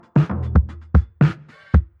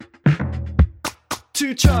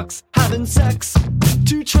Two trucks having sex.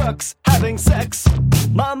 Two trucks having sex.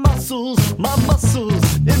 My muscles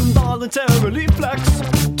involuntarily flex.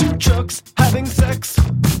 Two trucks having sex.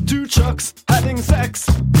 Two trucks having sex.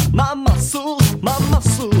 My muscles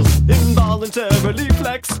involuntarily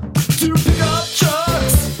flex. Two pickup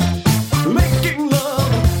trucks making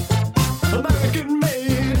love, American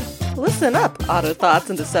made. Listen up, Autothoughts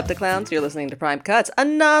and Decepticlowns. You're listening to Prime Cuts, a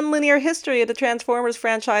non-linear history of the Transformers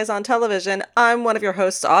franchise on television. I'm one of your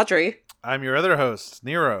hosts, Audrey. I'm your other host,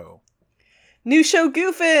 Nero. New show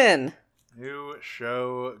goofin'.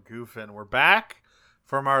 We're back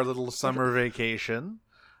from our little summer vacation.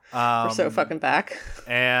 We're so fucking back.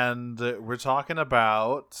 And we're talking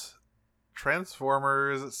about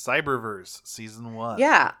Transformers Cyberverse Season 1.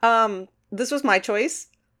 Yeah, this was my choice.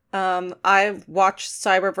 I watched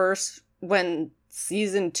Cyberverse when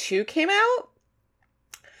Season 2 came out.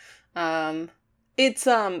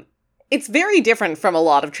 It's very different from a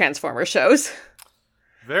lot of Transformers shows.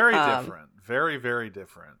 Very different. Very, very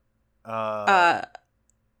different. And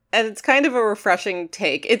it's kind of a refreshing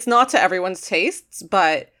take. It's not to everyone's tastes,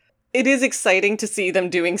 but it is exciting to see them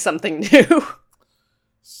doing something new.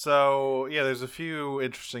 So, yeah, there's a few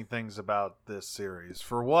interesting things about this series.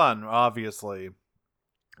 For one, obviously,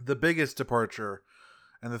 the biggest departure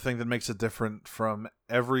and the thing that makes it different from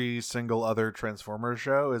every single other Transformers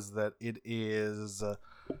show is that it is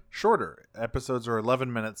shorter. Episodes are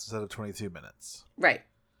 11 minutes instead of 22 minutes. Right.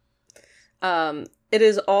 It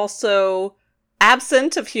is also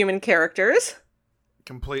absent of human characters.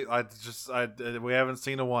 We haven't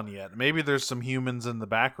seen a one yet. Maybe there's some humans in the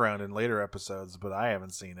background in later episodes, but I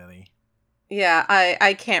haven't seen any. Yeah,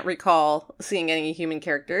 I can't recall seeing any human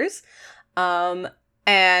characters.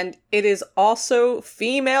 And it is also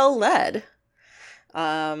female-led,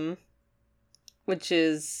 which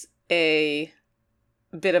is a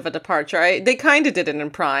bit of a departure. They kind of did it in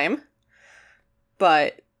Prime,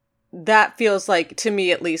 but that feels like, to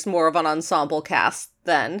me at least, more of an ensemble cast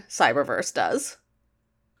than Cyberverse does.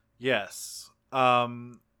 Yes.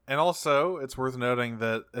 And also, it's worth noting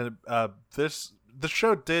that the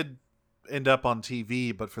show did end up on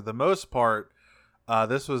TV, but for the most part,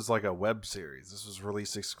 this was like a web series. This was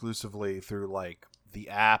released exclusively through like the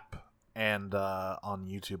app and on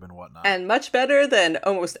YouTube and whatnot. And much better than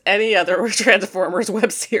almost any other Transformers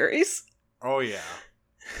web series. Oh yeah.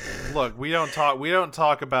 Look, we don't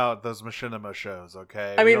talk about those Machinima shows,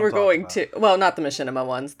 okay? I mean, we're going to. Well, not the Machinima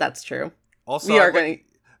ones. That's true. Also, we are going.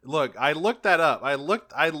 Look, I looked that up. I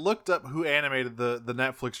looked up who animated the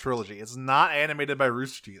Netflix trilogy. It's not animated by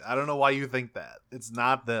Rooster Teeth. I don't know why you think that. It's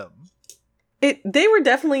not them. They were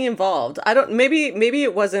definitely involved. Maybe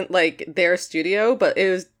it wasn't like their studio, but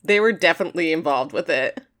they were definitely involved with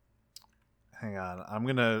it. Hang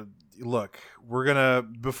on.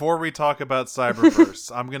 Before we talk about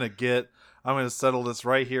Cyberverse, I'm gonna settle this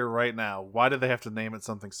right here, right now. Why did they have to name it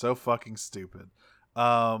something so fucking stupid?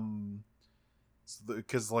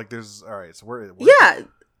 Because like there's, all right, so where yeah,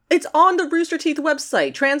 it's on the Rooster Teeth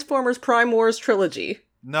website, Transformers Prime Wars Trilogy.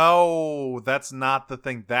 No, that's not the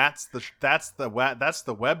thing. That's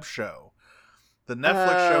the web show. The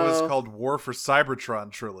Netflix show is called War for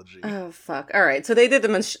Cybertron Trilogy. Oh fuck! All right, so they did the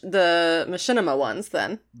Machinima ones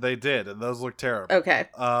then. They did, and those look terrible. Okay.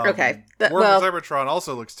 Okay. War for Cybertron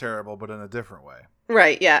also looks terrible, but in a different way.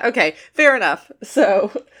 Right. Yeah. Okay. Fair enough.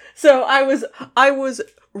 So I was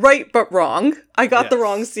right but wrong. I got the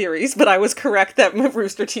wrong series, but I was correct that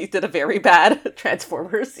Rooster Teeth did a very bad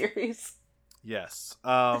Transformers series. Yes.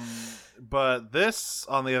 But this,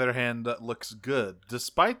 on the other hand, looks good,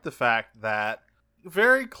 despite the fact that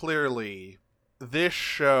very clearly this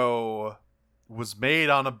show was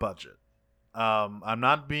made on a budget. I'm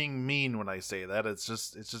not being mean when I say that. It's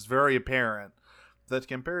just very apparent that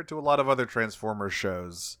compared to a lot of other Transformers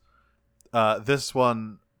shows, this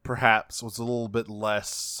one perhaps was a little bit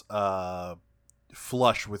less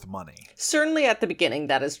flush with money. Certainly at the beginning,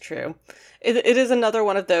 that is true. It is another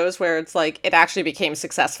one of those where it's like it actually became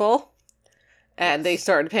successful and they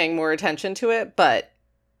started paying more attention to it. But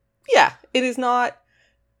yeah, it is not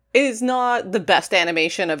the best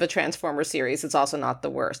animation of a Transformer series. It's also not the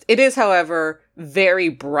worst. It is, however, very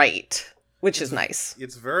bright, which is nice.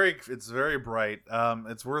 It's very bright.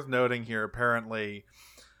 It's worth noting here, apparently,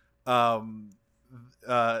 from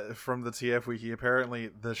the TF Wiki, apparently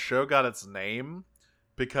the show got its name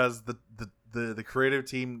because the creative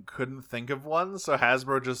team couldn't think of one, so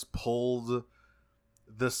Hasbro just pulled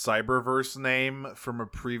the Cyberverse name from a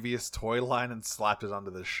previous toy line and slapped it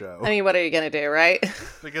onto the show. I mean, what are you gonna do, right?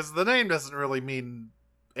 Because the name doesn't really mean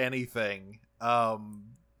anything.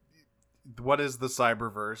 What is the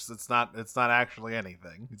Cyberverse? It's not actually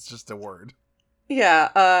anything. It's just a word.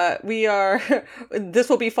 we are. This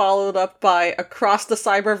will be followed up by Across the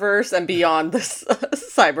Cyberverse and Beyond the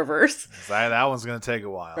Cyberverse. That one's going to take a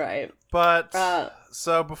while. Right. But,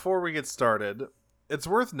 so before we get started, it's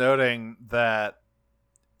worth noting that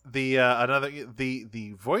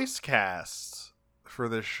the voice cast for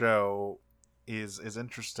this show is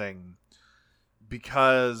interesting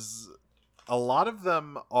because a lot of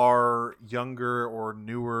them are younger or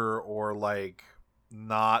newer or like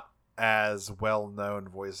not as well-known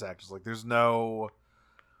voice actors. Like there's no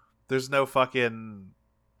fucking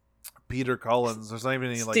Peter Collins. There's not even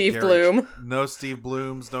any like Steve Bloom. No Steve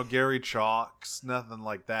Blooms, no Gary Chalks, nothing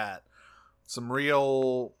like that. Some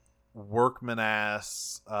real workman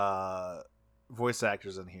ass voice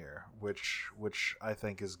actors in here, which I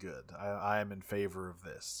think is good. I am in favor of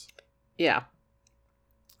this. Yeah.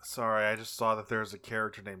 Sorry, I just saw that there's a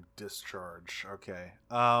character named Discharge. Okay.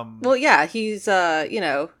 Well, yeah, he's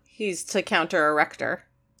he's to counter a Rector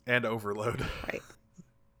and Overload. Right.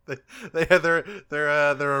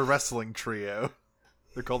 they're a wrestling trio.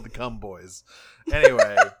 They're called the Cum Boys.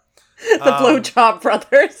 Anyway, the Blowjob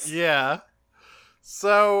Brothers. Yeah.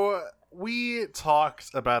 So we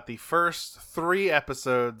talked about the first 3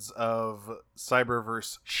 episodes of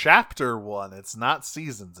Cyberverse Chapter 1. It's not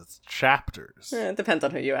seasons, it's chapters. It depends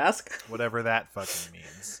on who you ask. Whatever that fucking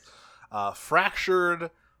means.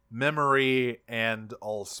 Fractured, Memory, and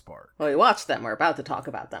AllSpark. Well, we watched them. We're about to talk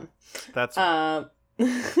about them. That's right.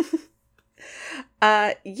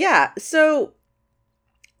 Yeah, so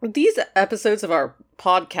these episodes of our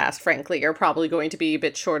podcast, frankly, are probably going to be a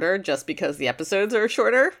bit shorter just because the episodes are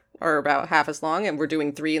shorter, or about half as long, and we're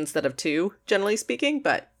doing 3 instead of 2, generally speaking,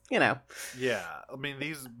 but, you know. Yeah, I mean,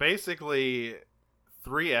 these basically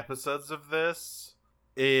 3 episodes of this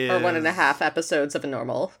is... Or 1.5 episodes of a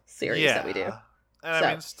normal series that we do. And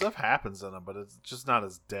I mean, stuff happens in them, but it's just not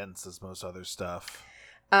as dense as most other stuff.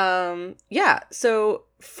 Yeah, so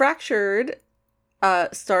Fractured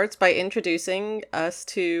starts by introducing us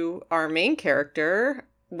to our main character,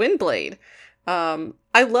 Windblade.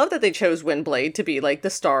 I love that they chose Windblade to be, like,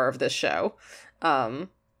 the star of this show.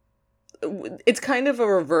 It's kind of a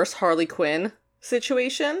reverse Harley Quinn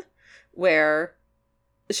situation, where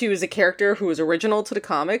she was a character who was original to the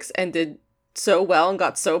comics and did so well and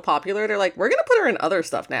got so popular, they're like, we're gonna put her in other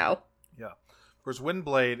stuff now. Yeah. Of course,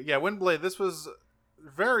 Windblade, this was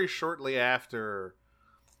very shortly after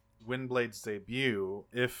Windblade's debut.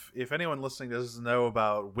 If anyone listening doesn't know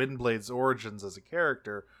about Windblade's origins as a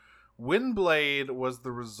character, Windblade was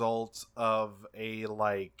the result of a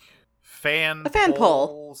fan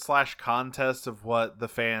poll / contest of what the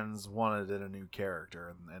fans wanted in a new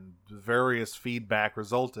character, and various feedback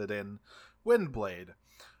resulted in Windblade.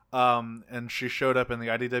 And she showed up in the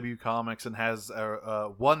IDW comics and has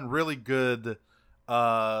one really good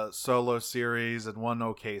solo series and one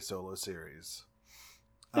okay solo series.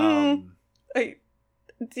 Do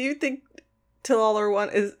you think Till All Are One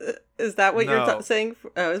is that what you're saying?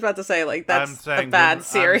 I was about to say that's a bad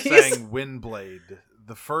series. I'm saying Windblade.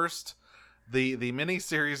 The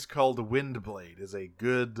mini-series called Windblade is a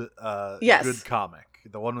good good comic.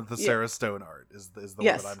 The one with the Sarah Stone art is the one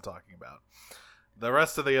that I'm talking about. The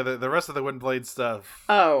rest of the Windblade stuff.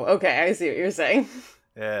 Oh, okay, I see what you're saying.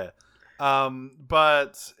 Yeah.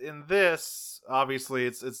 But in this, obviously,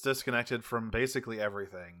 it's disconnected from basically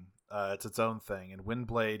everything. It's its own thing. And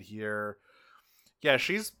Windblade here, yeah,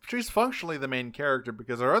 she's functionally the main character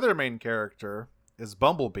because our other main character is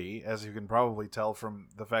Bumblebee, as you can probably tell from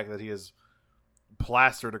the fact that he is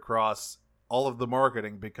plastered across all of the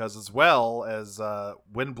marketing. Because as well as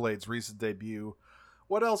Windblade's recent debut,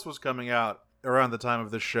 what else was coming out around the time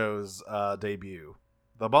of this show's debut?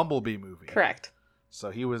 The Bumblebee movie. Correct.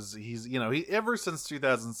 So he's ever since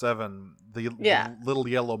 2007, the little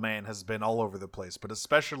yellow man has been all over the place, but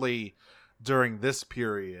especially during this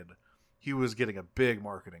period, he was getting a big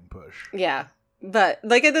marketing push. Yeah. But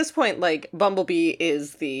at this point, Bumblebee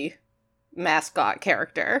is the mascot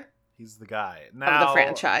character. He's the guy now of the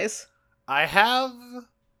franchise. So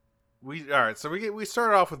we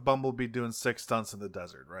started off with Bumblebee doing 6 stunts in the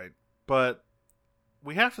desert, right? But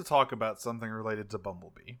we have to talk about something related to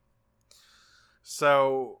Bumblebee.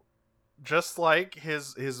 So, just like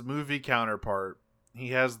his movie counterpart, he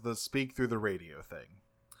has the speak through the radio thing.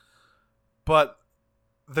 But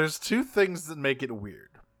there's 2 things that make it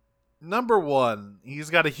weird. Number 1, he's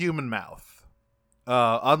got a human mouth.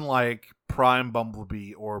 Unlike Prime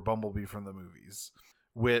Bumblebee or Bumblebee from the movies.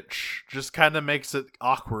 Which just kind of makes it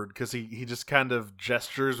awkward because he just kind of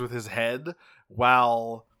gestures with his head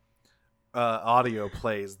while audio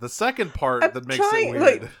plays. The second part I'm that makes trying, it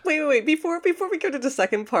weird. wait. Before we go to the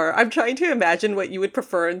second part, I'm trying to imagine what you would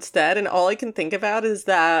prefer instead, and all I can think about is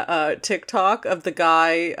that TikTok of the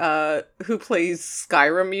guy who plays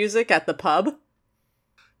Skyrim music at the pub.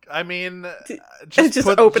 I mean, just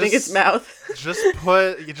opening his mouth.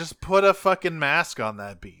 just put a fucking mask on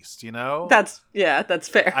that beast, you know? That's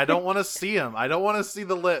fair. I don't want to see him. I don't want to see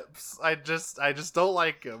the lips. I just don't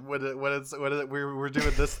like him when we're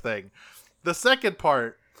doing this thing. The second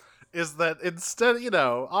part is that instead, you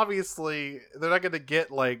know, obviously they're not going to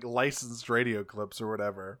get like licensed radio clips or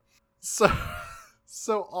whatever. So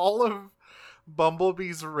all of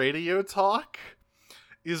Bumblebee's radio talk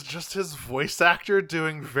is just his voice actor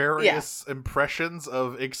doing various impressions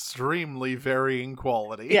of extremely varying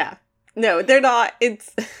quality. Yeah. No, they're not.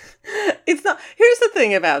 It's not. Here's the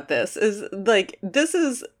thing about this is like this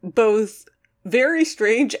is both very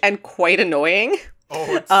strange and quite annoying.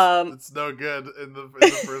 Oh, it's no good in the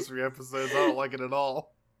first 3 episodes. I don't like it at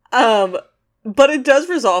all. But it does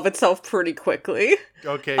resolve itself pretty quickly.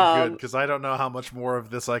 Okay, good, because I don't know how much more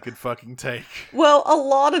of this I could fucking take. Well, a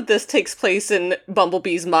lot of this takes place in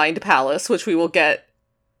Bumblebee's mind palace, which we will get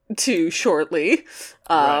to shortly.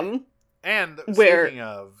 Right. And speaking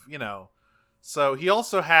of, you know, so he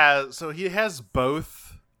has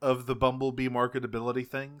both of the Bumblebee marketability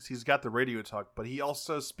things. He's got the radio talk, but he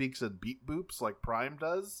also speaks in beep boops like Prime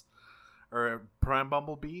does, or Prime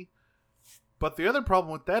Bumblebee. But the other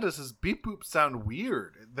problem with that is his beep boops sound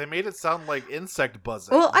weird. They made it sound like insect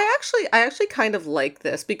buzzing. Well, I actually kind of like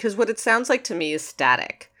this because what it sounds like to me is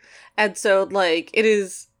static. And so like it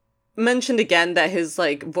is mentioned again that his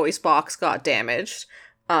like voice box got damaged.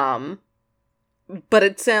 But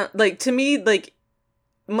it sounds like to me like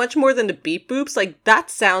much more than the beep boops, like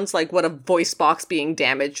that sounds like what a voice box being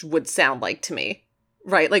damaged would sound like to me.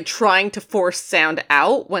 Right? Like trying to force sound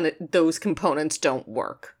out when those components don't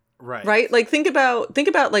work. Right? Like think about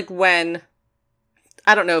like when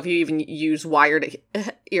I don't know if you even use wired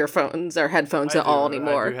earphones or headphones at all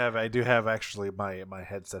anymore. I do have actually my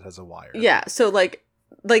headset has a wire. Yeah, so like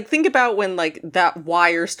think about when like that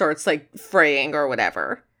wire starts like fraying or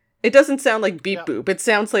whatever. It doesn't sound like beep boop. It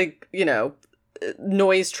sounds like, you know,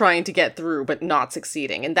 noise trying to get through but not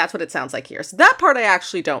succeeding, and that's what it sounds like here. So that part I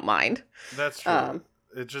actually don't mind. That's true.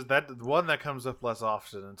 It's just that one that comes up less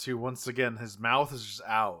often, and two, once again, his mouth is just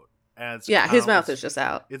out. And his mouth is just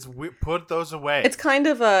out. Put those away. It's kind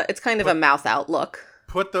of a mouth out look.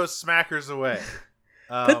 Put those smackers away.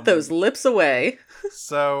 Put those lips away.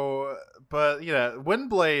 So, but yeah,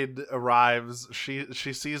 Windblade arrives. She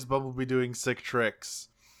sees Bumblebee doing sick tricks,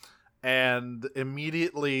 and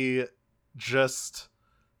immediately just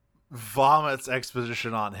vomits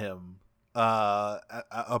exposition on him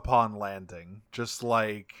upon landing. Just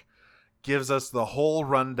like gives us the whole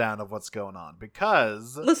rundown of what's going on,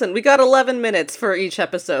 because listen, we got 11 minutes for each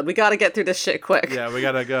episode. We gotta get through this shit quick. Yeah, we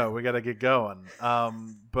gotta go. We gotta get going.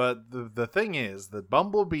 But the thing is that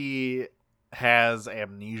Bumblebee has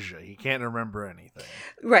amnesia. He can't remember anything.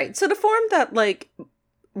 Right. So the form that like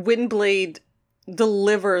Windblade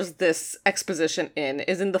delivers this exposition in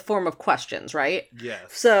is in the form of questions, right? Yes.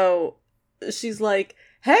 So she's like,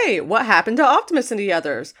 hey, what happened to Optimus and the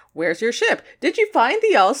others? Where's your ship? Did you find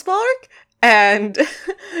the ASMAllspark? And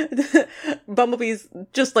Bumblebee's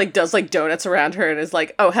just like does like donuts around her and is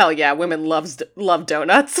like, oh hell yeah, women love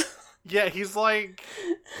donuts. Yeah, he's like,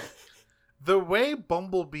 the way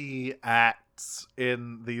Bumblebee acts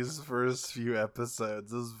in these first few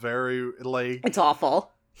episodes is very like, it's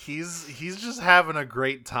awful. He's just having a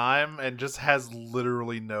great time and just has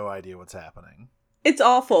literally no idea what's happening. It's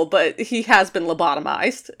awful, but he has been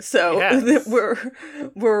lobotomized, so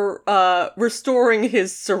we're restoring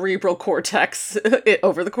his cerebral cortex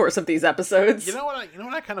over the course of these episodes. You know what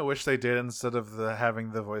I kind of wish they did instead of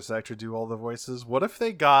having the voice actor do all the voices? What if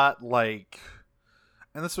they got like,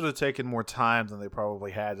 and this would have taken more time than they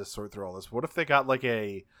probably had to sort through all this. What if they got like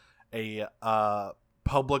a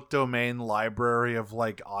public domain library of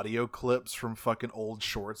like audio clips from fucking old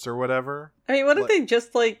shorts or whatever? I mean, what if they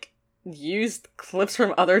just like used clips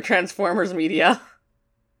from other Transformers media?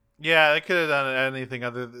 Yeah, they could have done anything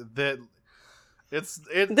other than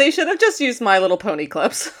that. They should have just used My Little Pony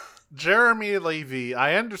clips. Jeremy Levy,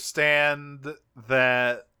 I understand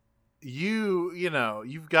that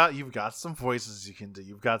you've got some voices you can do.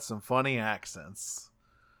 You've got some funny accents.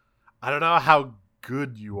 I don't know how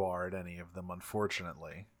good you are at any of them,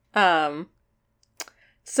 unfortunately.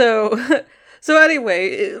 So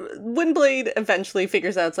anyway, Windblade eventually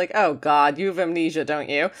figures out, it's like, oh god, you have amnesia, don't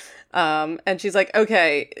you? And she's like,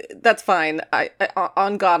 okay, that's fine. I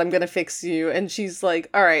on God, I'm gonna fix you. And she's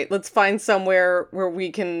like, all right, let's find somewhere where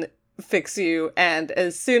we can fix you. And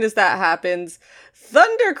as soon as that happens,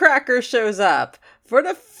 Thundercracker shows up for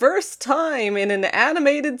the first time in an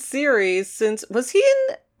animated series since was he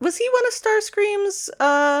one of Starscream's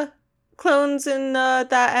clones in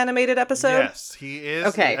that animated episode? Yes, he is.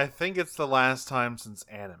 Okay. I think it's the last time since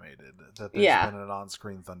animated that there's been an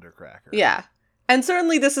on-screen Thundercracker. Yeah. And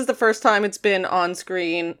certainly this is the first time it's been on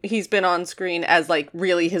screen. He's been on screen as, like,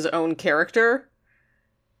 really his own character.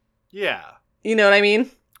 Yeah. You know what I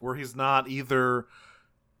mean? Where he's not either,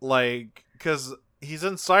 like, because he's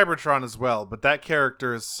in Cybertron as well, but that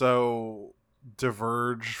character is so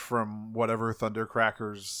diverged from whatever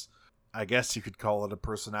Thundercracker's, I guess you could call it, a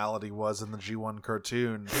personality was in the G1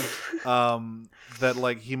 cartoon, that,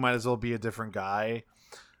 like, he might as well be a different guy.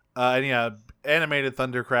 And yeah, animated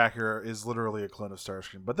Thundercracker is literally a clone of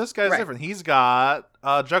Starscream. But this guy's different. He's got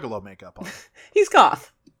Juggalo makeup on. He's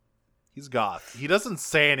goth. He's goth. He doesn't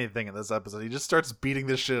say anything in this episode. He just starts beating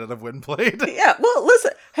the shit out of Windblade. Yeah, well,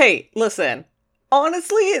 listen.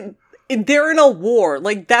 Honestly, they're in a war.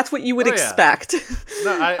 Like, that's what you would expect.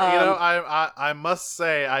 No, I must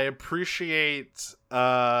say, I appreciate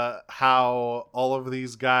how all of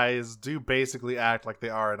these guys do basically act like they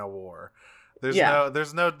are in a war.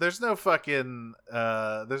 There's no fucking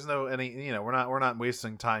we're not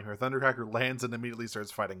wasting time here. Thundercracker lands and immediately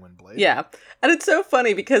starts fighting Windblade. Yeah. And it's so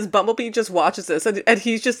funny because Bumblebee just watches this and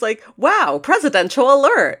he's just like, wow, presidential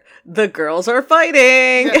alert. The girls are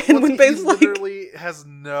fighting. Yeah, and Windblade's like, literally has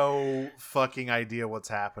no fucking idea what's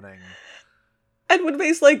happening. And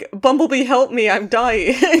Windblade's like, Bumblebee, help me, I'm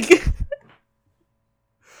dying.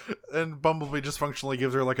 And Bumblebee just functionally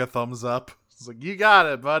gives her like a thumbs up. It's like, you got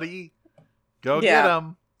it, buddy. Go get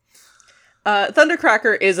him.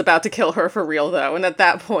 Thundercracker is about to kill her for real, though, and at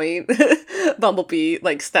that point, Bumblebee,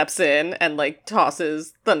 like, steps in and, like,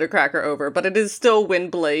 tosses Thundercracker over, but it is still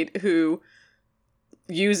Windblade who,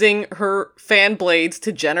 using her fan blades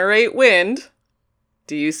to generate wind,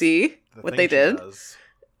 do you see what they did?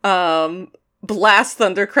 Blast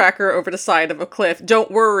Thundercracker over the side of a cliff.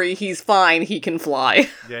 Don't worry, he's fine, he can fly.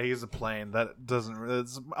 Yeah, he's a plane.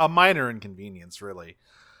 It's a minor inconvenience, really.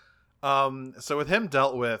 So with him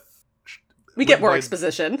dealt with, we get more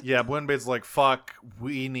exposition. Yeah, Windblade's like, fuck,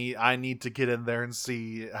 I need to get in there and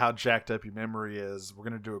see how jacked up your memory is. We're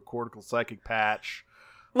gonna do a cortical psychic patch.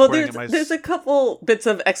 Well, there's a couple bits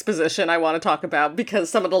of exposition I want to talk about because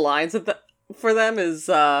some of the lines for them is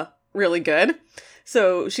really good.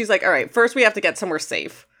 So she's like, all right, first we have to get somewhere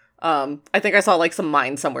safe. I think I saw like some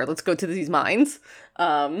mines somewhere. Let's go to these mines.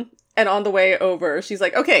 And on the way over, she's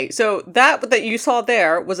like, okay, so that you saw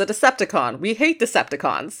there was a Decepticon. We hate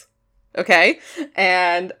Decepticons. Okay?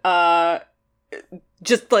 And,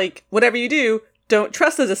 just like, whatever you do, don't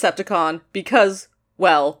trust a Decepticon because,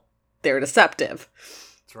 well, they're deceptive.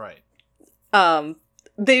 That's right.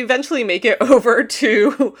 They eventually make it over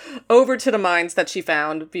to the mines that she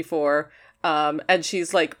found before, and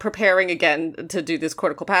she's, like, preparing again to do this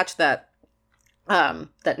cortical patch that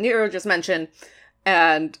Nero just mentioned,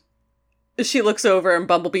 and she looks over and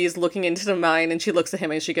Bumblebee is looking into the mine and she looks at him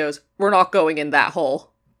and she goes, we're not going in that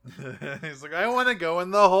hole. He's like, I want to go in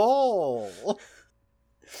the hole.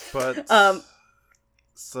 But,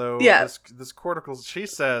 this cortical, she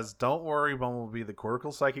says, don't worry, Bumblebee, the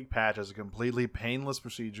cortical psychic patch is a completely painless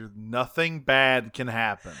procedure. Nothing bad can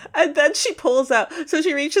happen. And then she pulls out, so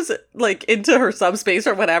she reaches, like, into her subspace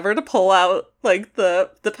or whatever to pull out, like, the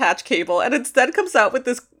patch cable, and instead comes out with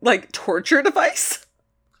this, like, torture device.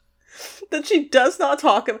 That she does not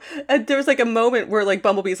talk about. And there's like a moment where like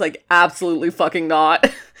Bumblebee's like, absolutely fucking not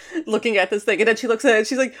looking at this thing. And then she looks at it and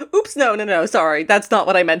she's like, oops, no, sorry. That's not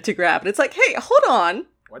what I meant to grab. And it's like, hey, hold on.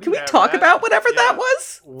 Can we talk about whatever that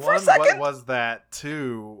was for a second? What was that?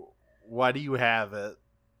 Two, why do you have it?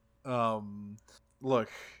 Look,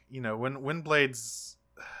 you know, when Windblade's,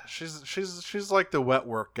 she's like the wet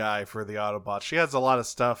work guy for the Autobots. She has a lot of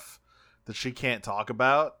stuff that she can't talk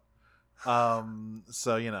about.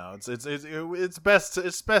 So you know, it's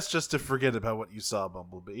best just to forget about what you saw,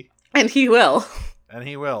 Bumblebee. And he will.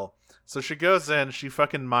 So she goes in, she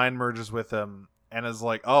fucking mind merges with him, and is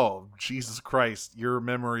like, "Oh, Jesus Christ, your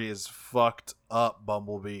memory is fucked up,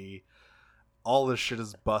 Bumblebee. All this shit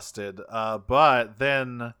is busted." But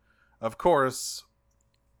then, of course,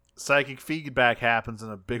 psychic feedback happens,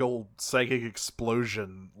 and a big old psychic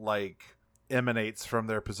explosion, like, emanates from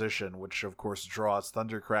their position, which of course draws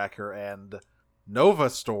Thundercracker and Nova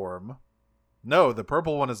Storm. No, the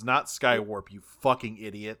purple one is not Skywarp, you fucking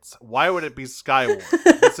idiots. Why would it be Skywarp?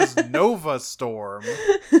 This is Nova Storm.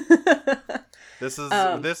 This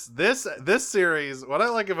is this series. What I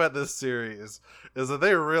like about this series is that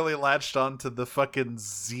they really latched onto the fucking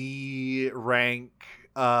Z rank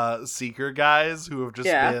Seeker guys who have just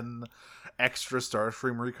Yeah. been extra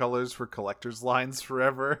Starscream recolors for collector's lines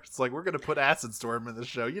forever. It's like, we're gonna put Acid Storm in the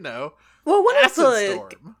show, you know. Well, Acid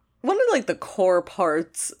Storm. one of like the core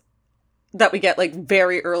parts that we get like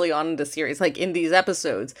very early on in the series, like in these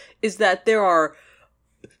episodes, is that there are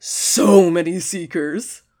so many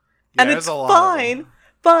Seekers. Yeah, And there's it's a lot of fine. them.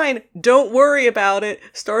 Fine. Don't worry about it.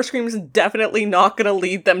 Starscream's definitely not going to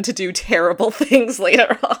lead them to do terrible things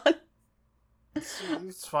later on.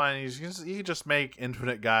 It's fine. You can just make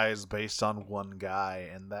infinite guys based on one guy,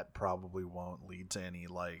 and that probably won't lead to any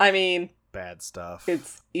I mean, bad stuff.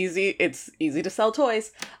 it's easy to sell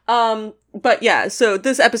toys. But yeah, so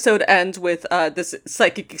this episode ends with this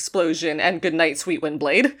psychic explosion and goodnight, Sweet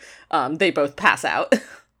Windblade. They both pass out.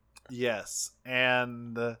 Yes,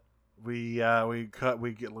 and we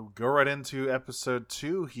go right into episode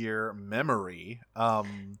 2 here, Memory.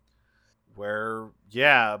 Where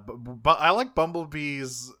but I like Bumblebee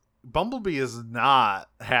is not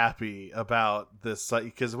happy about this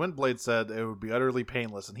because Windblade said it would be utterly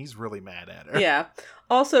painless, and he's really mad at her. Yeah.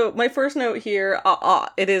 Also, my first note here,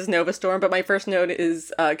 it is Nova Storm, but my first note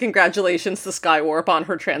is congratulations to Skywarp on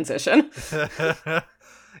her transition.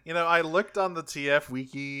 You know, I looked on the TF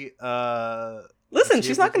wiki. Listen,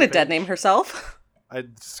 she's not going to dead name herself.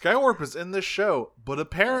 Skywarp is in this show, but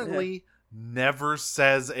apparently never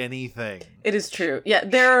says anything. It is true. Yeah,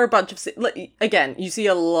 there are a bunch of... Again, you see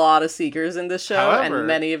a lot of Seekers in this show, However, and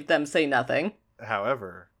many of them say nothing.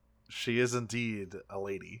 However, she is indeed a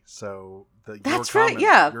lady, so That's right,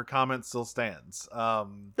 yeah. Your comment still stands.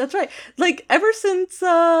 That's right. Like, ever since...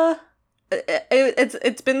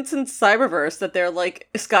 It's been since Cyberverse that they're like,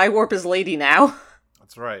 Skywarp is lady now.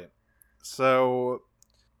 That's right. So,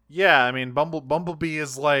 yeah, I mean, Bumblebee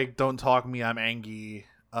is like, don't talk me, I'm Angie.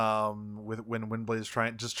 When Windblade's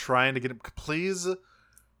trying to get him, please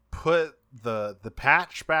put the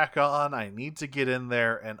patch back on. I need to get in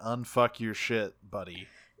there and unfuck your shit, buddy.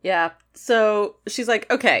 Yeah. So she's like,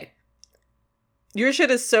 okay, your shit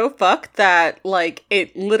is so fucked that like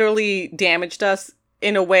it literally damaged us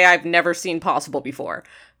in a way I've never seen possible before.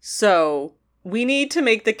 So we need to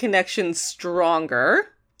make the connection stronger.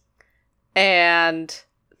 And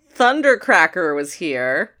Thundercracker was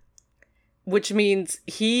here, which means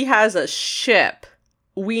he has a ship.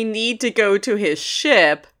 We need to go to his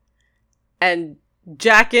ship and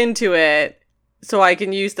jack into it so I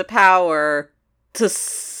can use the power to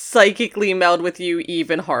psychically meld with you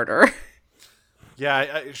even harder.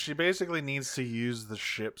 Yeah, she basically needs to use the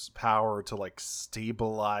ship's power to, like,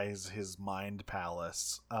 stabilize his mind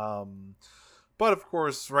palace. But, of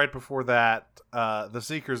course, right before that, the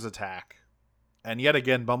Seekers attack. And yet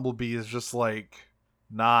again, Bumblebee is just, like,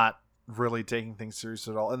 not really taking things serious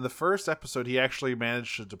at all. In the first episode, he actually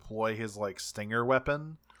managed to deploy his, like, stinger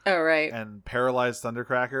weapon. Oh, right. And paralyze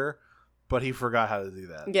Thundercracker, but he forgot how to do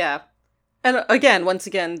that. Yeah. And again, once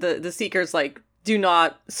again, the Seekers, like, do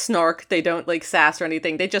not snark. They don't, like, sass or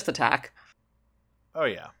anything. They just attack. Oh,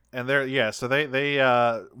 yeah. And so they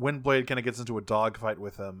Windblade kind of gets into a dogfight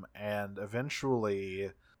with him, and eventually,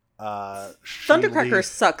 Thundercracker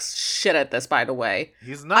sucks shit at this, by the way.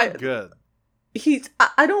 He's not good.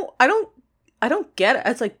 I don't get it.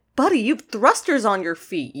 It's like, buddy, you have thrusters on your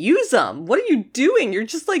feet. Use them. What are you doing? You're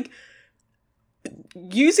just, like,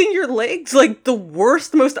 using your legs like the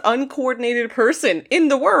worst, most uncoordinated person in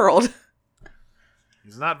the world.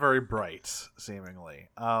 He's not very bright, seemingly.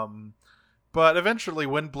 But eventually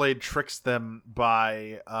Windblade tricks them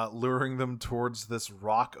by luring them towards this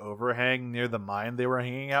rock overhang near the mine they were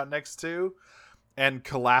hanging out next to and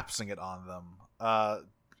collapsing it on them.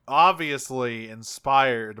 Obviously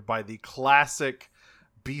inspired by the classic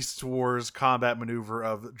Beast Wars combat maneuver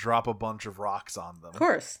of drop a bunch of rocks on them. Of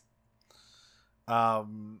course.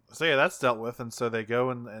 So yeah, that's dealt with, and so they go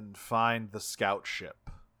and find the scout ship,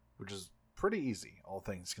 which is pretty easy, all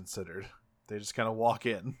things considered. They just kind of walk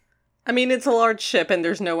in. I mean, it's a large ship and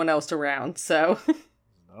there's no one else around, so...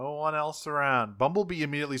 No one else around. Bumblebee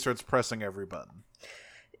immediately starts pressing every button.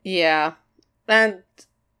 Yeah. And,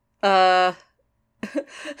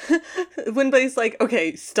 Windblade's like,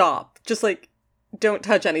 okay, stop. Just, like, don't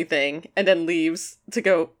touch anything, and then leaves to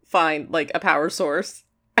go find, like, a power source.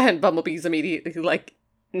 And Bumblebee's immediately like,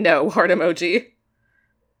 no, heart emoji.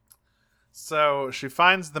 So she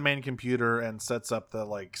finds the main computer and sets up the,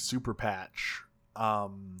 like, super patch.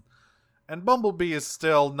 And Bumblebee is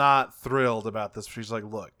still not thrilled about this. She's like,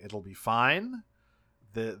 look, it'll be fine.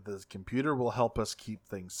 The computer will help us keep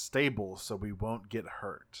things stable so we won't get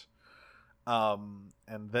hurt.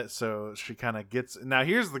 So she kind of gets... Now,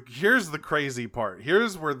 here's the crazy part.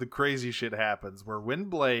 Here's where the crazy shit happens, where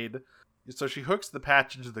Windblade... So she hooks the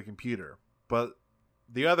patch into the computer, but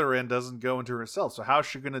the other end doesn't go into herself. So how's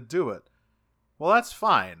she going to do it? Well, that's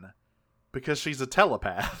fine, because she's a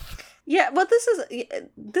telepath. Yeah, well, this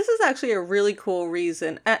is actually a really cool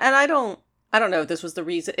reason, and I don't know if this was the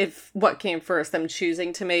reason, if what came first, them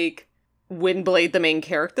choosing to make Windblade the main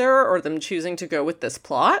character or them choosing to go with this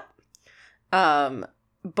plot.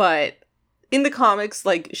 But in the comics,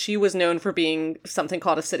 like, she was known for being something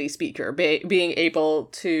called a city speaker, being able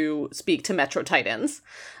to speak to Metro Titans,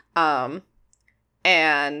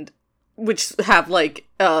 and which have, like,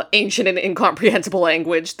 ancient and incomprehensible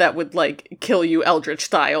language that would, like, kill you Eldritch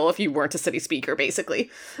style if you weren't a city speaker,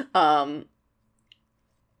 basically. And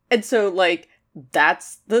so, like,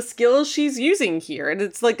 that's the skill she's using here, and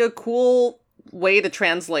it's, like, a cool way to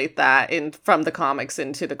translate that from the comics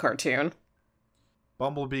into the cartoon.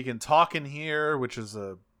 Bumblebee can talk in here, which is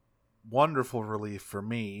a wonderful relief for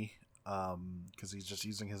me, because he's just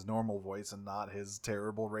using his normal voice and not his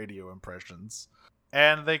terrible radio impressions.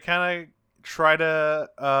 And they kind of try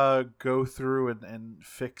to go through and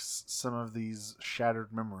fix some of these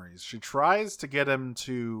shattered memories. She tries to get him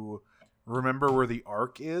to remember where the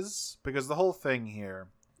Ark is, because the whole thing here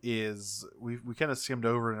is, we kind of skimmed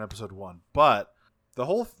over in episode 1, but the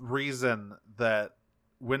whole reason that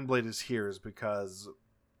Windblade is here is because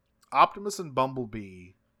Optimus and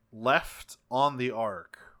Bumblebee left on the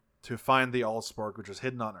Ark to find the AllSpark, which is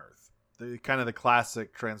hidden on Earth. Kind of the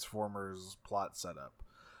classic Transformers plot setup.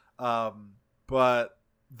 But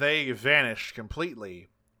they vanished completely,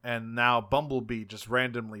 and now Bumblebee just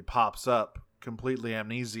randomly pops up, completely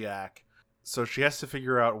amnesiac. So she has to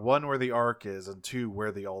figure out, 1, where the Ark is, and 2,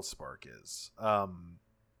 where the AllSpark is.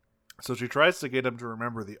 So she tries to get him to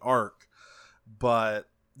remember the Ark, but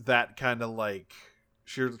that kind of, like,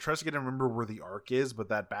 she tries to get him to remember where the Ark is, but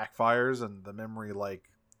that backfires, and the memory, like,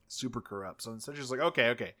 super corrupts. So instead she's like,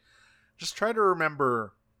 okay, just try to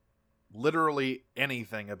remember literally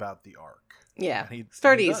anything about the Ark. Yeah,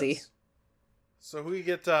 start easy. Does. So we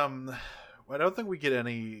get, I don't think we get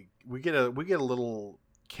any, we get a little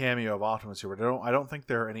cameo of Optimus here, but I don't think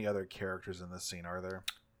there are any other characters in this scene, are there?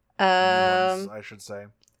 New ones, I should say.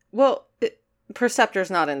 Well, Perceptor's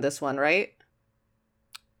not in this one, right?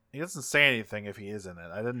 He doesn't say anything if he is in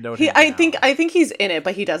it. I didn't know. I think he's in it,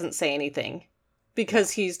 but he doesn't say anything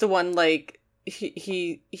because he's the one, like,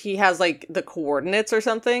 he has, like, the coordinates or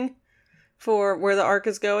something for where the Ark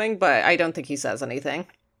is going, but I don't think he says anything.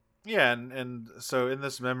 Yeah, and so in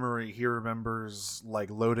this memory, he remembers, like,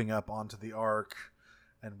 loading up onto the Ark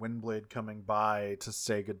and Windblade coming by to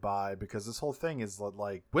say goodbye, because this whole thing is,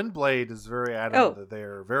 like, Windblade is very adamant that they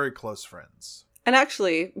are very close friends. And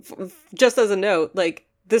actually, just as a note, like,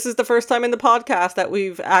 this is the first time in the podcast that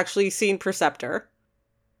we've actually seen Perceptor.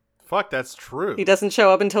 Fuck, that's true. He doesn't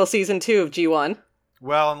show up until season 2 of G1.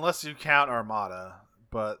 Well, unless you count Armada,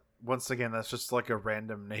 but once again, that's just like a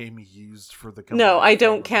random name used for the. No, I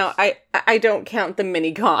don't count. I don't count the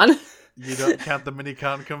Minicon. You don't count the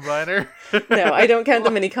Minicon Combiner? No, I don't count the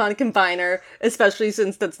Minicon Combiner, especially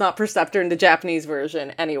since that's not Perceptor in the Japanese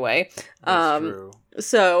version anyway. That's true.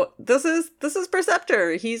 So this is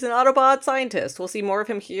Perceptor. He's an Autobot scientist. We'll see more of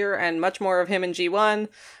him here and much more of him in G1,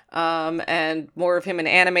 and more of him in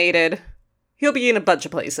animated. He'll be in a bunch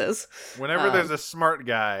of places. Whenever there's a smart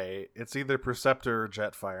guy, it's either Perceptor or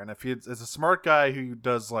Jetfire. And if it's a smart guy who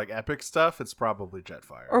does, like, epic stuff, it's probably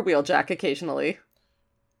Jetfire. Or Wheeljack occasionally.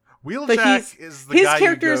 Wheeljack is the his guy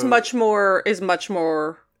character is much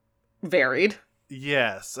more varied.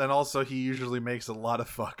 Yes, and also he usually makes a lot of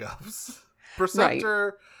fuck-ups.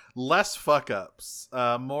 Perceptor, less fuck-ups.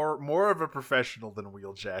 More of a professional than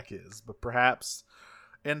Wheeljack is, but perhaps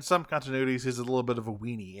in some continuities he's a little bit of a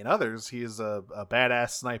weenie. In others, he is a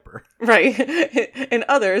badass sniper. Right. In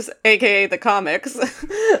others, aka the comics,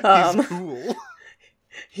 he's cool.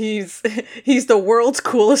 He's the world's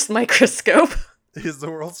coolest microscope. He's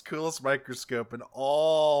the world's coolest microscope, and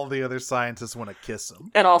all the other scientists want to kiss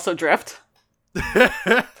him. And also Drift.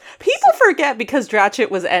 People forget because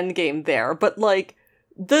Dratchet was endgame there, but, like,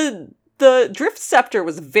 the Drift scepter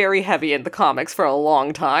was very heavy in the comics for a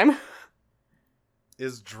long time.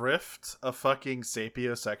 Is Drift a fucking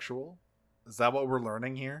sapiosexual? Is that what we're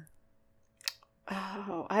learning here?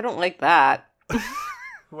 Oh, I don't like that.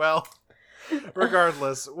 Well,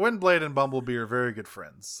 regardless, Windblade and Bumblebee are very good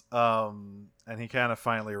friends. And he kind of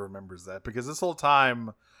finally remembers that, because this whole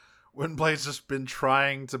time, Windblade's just been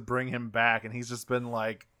trying to bring him back, and he's just been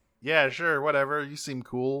like, yeah, sure, whatever, you seem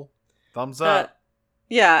cool. Thumbs up.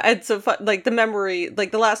 Yeah, and so, like, the memory,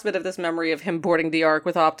 like, the last bit of this memory of him boarding the Ark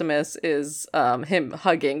with Optimus is him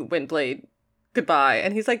hugging Windblade goodbye,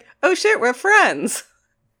 and he's like, oh shit, we're friends!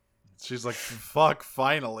 She's like, fuck,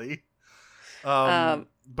 finally. But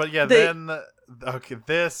yeah, then Okay,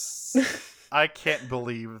 this I can't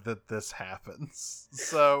believe that this happens.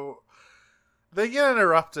 So they get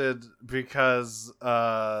interrupted because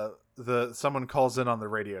someone calls in on the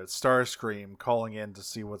radio. It's Starscream calling in to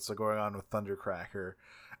see what's going on with Thundercracker.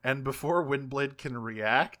 And before Windblade can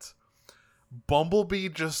react, Bumblebee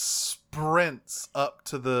just sprints up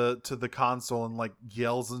to the console and like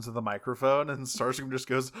yells into the microphone, and Starscream just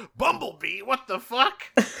goes, "Bumblebee, what the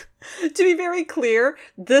fuck?" To be very clear,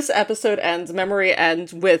 this episode memory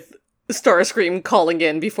ends with Starscream calling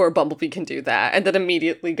in before Bumblebee can do that, and then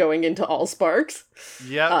immediately going into AllSparks.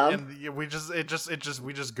 Yeah, and we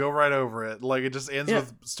just go right over it. Like, it just ends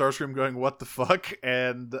with Starscream going, "What the fuck?"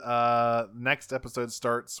 And next episode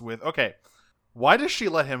starts with, okay, why does she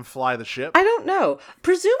let him fly the ship? I don't know.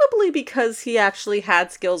 Presumably because he actually had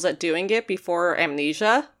skills at doing it before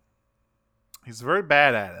Amnesia. He's very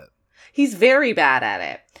bad at it. He's very bad at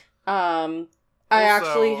it.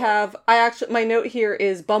 My note here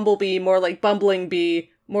is Bumblebee, more like Bumbling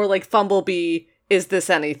Bee, more like Fumblebee, is this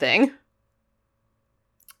anything?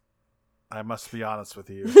 I must be honest with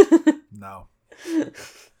you. No.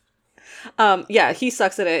 Yeah, he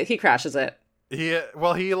sucks at it. He crashes it. He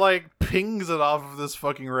like pings it off of this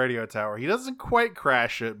fucking radio tower. He doesn't quite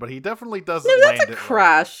crash it, but he definitely doesn't land it. That's a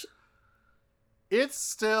crash. Right. It's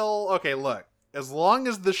still okay. Look, as long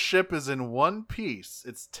as the ship is in one piece,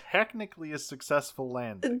 it's technically a successful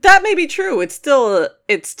landing. That may be true. It's still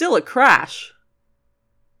a crash.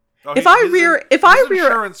 Oh, His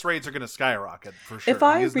insurance rates are going to skyrocket for sure. If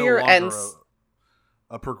I He's rear end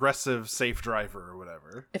a progressive safe driver or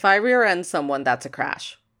whatever. If I rear end someone, that's a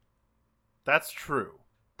crash. That's true.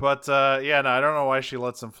 But, I don't know why she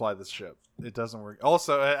lets him fly this ship. It doesn't work.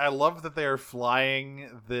 Also, I love that they are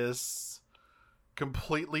flying this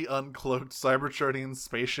completely uncloaked Cybertronian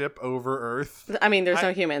spaceship over Earth. I mean, there's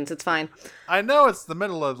no humans. It's fine. I know it's the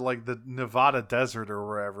middle of, like, the Nevada desert or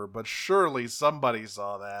wherever, but surely somebody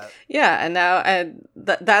saw that. Yeah, and now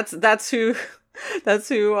that's who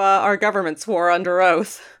our government swore under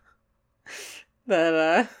oath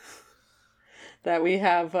that we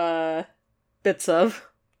have bits of.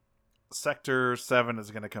 Sector 7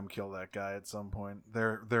 is going to come kill that guy at some point.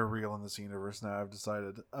 They're real in this universe now, I've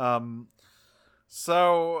decided.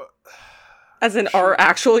 So... As in our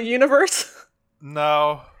actual universe?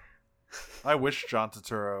 No. I wish John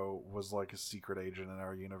Turturro was like a secret agent in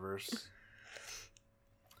our universe.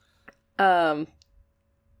 Sorry,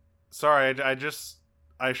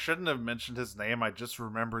 I shouldn't have mentioned his name. I just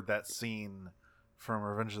remembered that scene from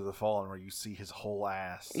Revenge of the Fallen where you see his whole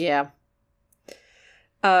ass. Yeah.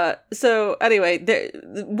 So anyway,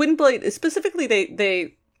 Windblade, specifically,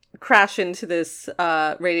 they crash into this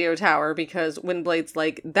radio tower because Windblade's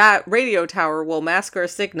like, that radio tower will mask our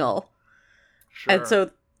signal. Sure. And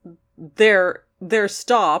so they're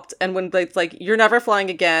stopped, and Windblade's like, you're never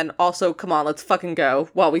flying again. Also, come on, let's fucking go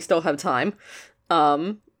while we still have time.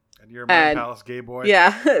 And you're a Mind Palace gay boy.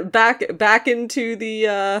 Yeah, back into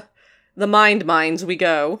the mind mines we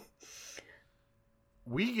go.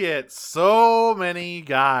 We get so many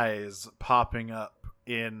guys popping up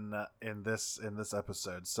in this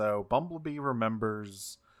episode. So Bumblebee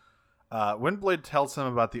remembers. Windblade tells him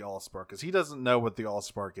about the AllSpark because he doesn't know what the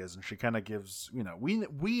AllSpark is, and she kind of gives,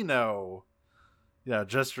 we know,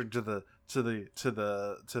 gesturing to the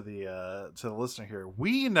listener here,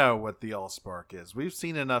 we know what the AllSpark is. We've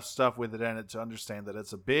seen enough stuff with it in it to understand that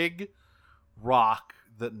it's a big rock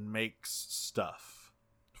that makes stuff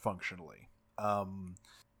functionally.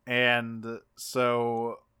 And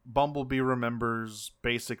so Bumblebee remembers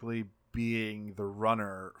basically being the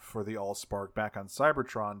runner for the AllSpark back on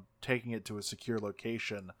Cybertron, taking it to a secure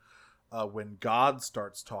location when God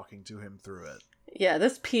starts talking to him through it. Yeah,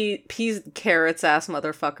 this peas carrots ass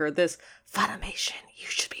motherfucker, this Funimation, you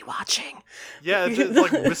should be watching. Yeah, it's just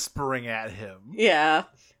like whispering at him. Yeah.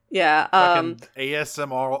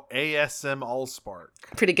 ASM AllSpark.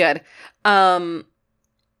 Pretty good.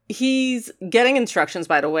 He's getting instructions,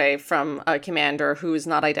 by the way, from a commander who is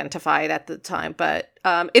not identified at the time, but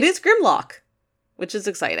it is Grimlock, which is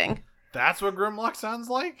exciting. That's what Grimlock sounds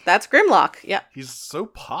like? That's Grimlock, yeah. He's so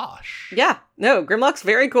posh. Yeah, no, Grimlock's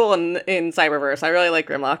very cool in Cyberverse. I really like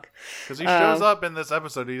Grimlock. Because he shows up in this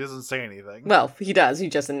episode, he doesn't say anything. Well, he does, you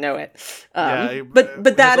just didn't know it.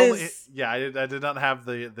 But that is... I did not have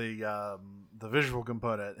the visual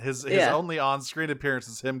component. His only on-screen appearance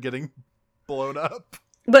is him getting blown up.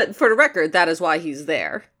 But for the record, that is why he's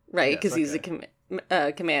there, right? Because Yes, he's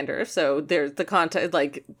a commander. So there's the content,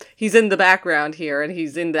 like, he's in the background here, and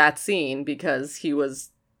he's in that scene because he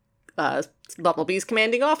was Bumblebee's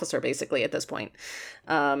commanding officer, basically, at this point.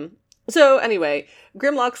 So anyway,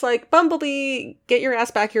 Grimlock's like, Bumblebee, get your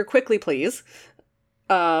ass back here quickly, please.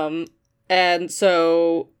 And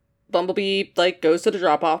so Bumblebee, like, goes to the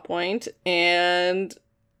drop-off point, and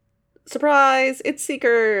surprise, it's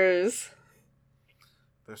Seekers.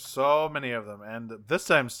 There's so many of them, and this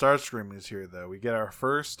time Starscream is here, though. We get our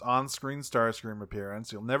first on-screen Starscream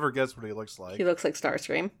appearance. You'll never guess what he looks like. He looks like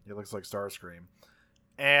Starscream. He looks like Starscream.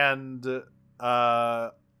 And,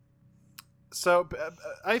 so,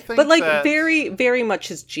 I think But, like, that... very, very much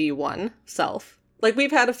his G1 self. Like,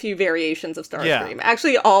 we've had a few variations of Starscream. Yeah.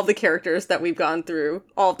 Actually, all of the characters that we've gone through,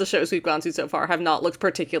 all of the shows we've gone through so far, have not looked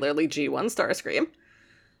particularly G1 Starscream.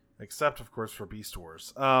 Except, of course, for Beast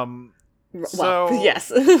Wars. Well, So, yes.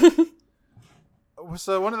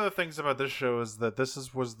 So one of the things about this show is that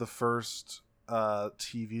was the first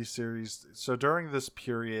TV series. So during this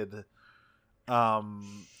period, Hasbro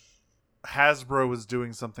was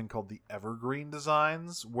doing something called the Evergreen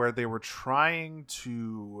Designs, where they were trying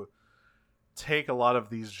to take a lot of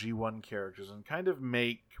these G1 characters and kind of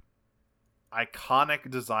make iconic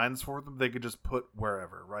designs for them they could just put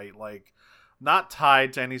wherever, right? Like, not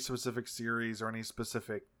tied to any specific series or any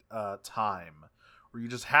specific time, where you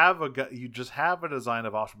just have a design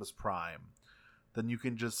of Optimus Prime, then you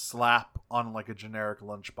can just slap on like a generic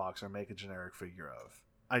lunchbox or make a generic figure of.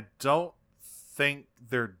 I don't think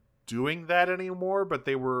they're doing that anymore, but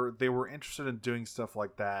they were interested in doing stuff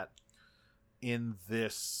like that in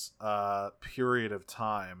this period of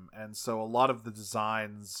time, and so a lot of the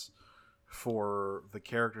designs for the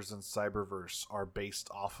characters in Cyberverse are based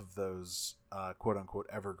off of those quote-unquote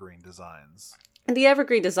evergreen designs. And the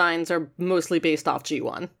Evergreen designs are mostly based off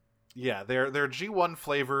G1. Yeah, they're G1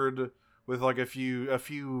 flavored with like a few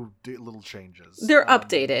little changes. They're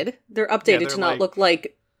updated. They're updated to not like, look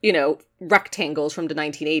like, rectangles from the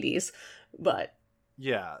 1980s. But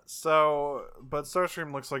yeah, so but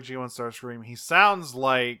Starscream looks like G1 Starscream. He sounds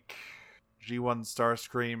like G1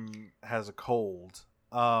 Starscream has a cold.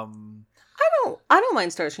 I don't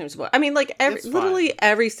mind Starscream's voice. I mean, like literally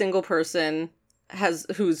every single person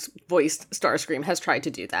who's voiced Starscream has tried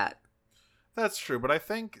to do that. That's true, but I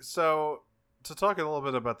think so. To talk a little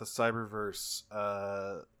bit about the Cyberverse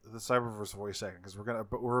voice acting, because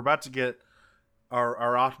we're about to get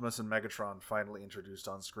our Optimus and Megatron finally introduced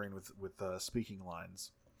on screen with speaking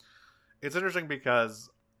lines. It's interesting because,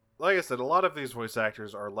 like I said, a lot of these voice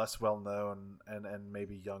actors are less well known and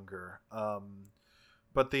maybe younger.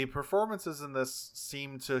 But the performances in this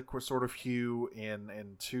seem to sort of hew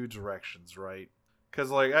in two directions, right? Because,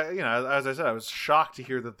 like, as I said, I was shocked to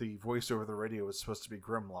hear that the voice over the radio was supposed to be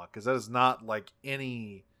Grimlock, because that is not, like,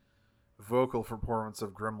 any vocal performance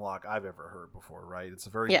of Grimlock I've ever heard before, right? It's a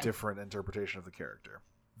very different interpretation of the character.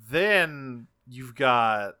 Then you've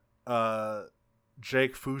got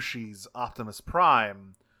Jake Fushi's Optimus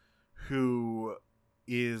Prime, who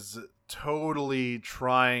is totally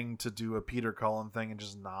trying to do a Peter Cullen thing and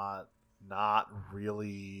just not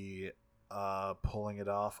really pulling it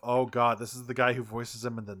off. Oh god, this is the guy who voices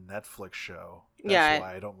him in the Netflix show. That's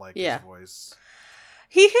why I don't like his voice.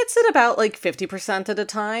 He hits it about like 50% at a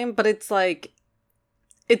time, but it's like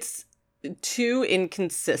it's too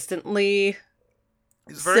inconsistently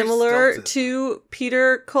similar stilted to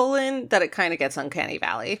Peter Cullen that it kind of gets uncanny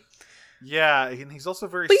valley. Yeah, and he's also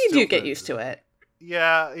very But you stilted. do get used to it.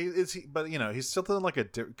 Yeah, but he's stilted in like a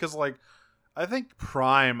because like I think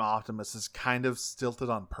Prime Optimus is kind of stilted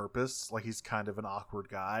on purpose. Like he's kind of an awkward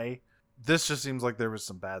guy. This just seems like there was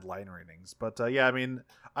some bad line readings, but yeah, I mean,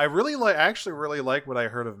 I actually really like what I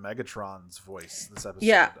heard of Megatron's voice this episode.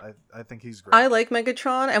 Yeah, I think he's great. I like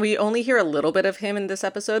Megatron, and we only hear a little bit of him in this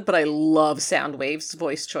episode, but I love Soundwave's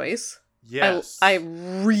voice choice. Yes, I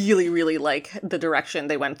really, really like the direction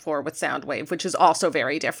they went for with Soundwave, which is also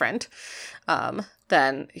very different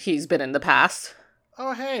than he's been in the past.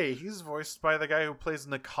 Oh, hey, he's voiced by the guy who plays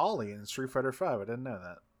Nikali in Street Fighter V. I didn't know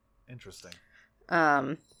that. Interesting.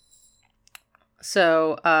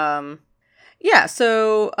 So the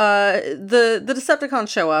Decepticons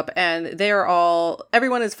show up, and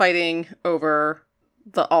everyone is fighting over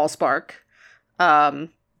the AllSpark.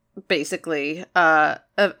 Basically,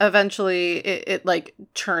 eventually it like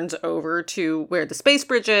turns over to where the space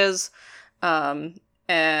bridge is,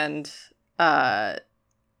 and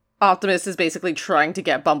Optimus is basically trying to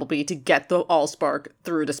get Bumblebee to get the AllSpark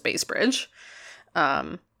through the space bridge.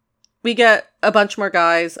 We get a bunch more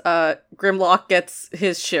guys. Grimlock gets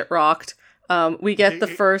his shit rocked. We get the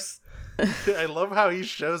first... I love how he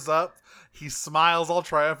shows up. He smiles all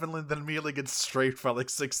triumphantly, then immediately gets strafed by like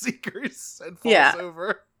 6 Seekers and falls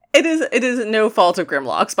over. It is no fault of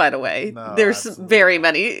Grimlock's, by the way. No, there's absolutely.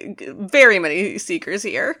 very many Seekers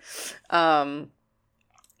here.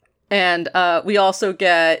 And we also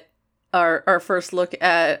get our first look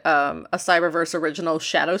at a Cyberverse original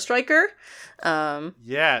Shadow Striker.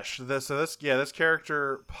 This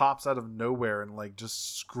character pops out of nowhere and like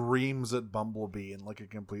just screams at Bumblebee in like a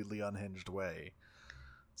completely unhinged way.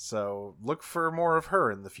 So look for more of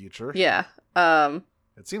her in the future. Yeah.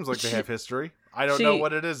 It seems like they have history. I don't know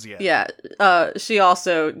what it is yet. Yeah. She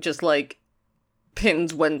also just like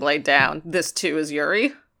pins Windblade down. This too is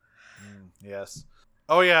Yuri. Yes.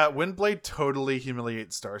 Oh yeah, Windblade totally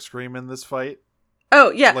humiliates Starscream in this fight. Oh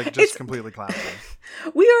yeah, like just completely clowns him.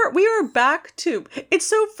 We are back to. It's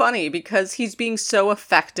so funny because he's being so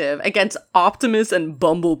effective against Optimus and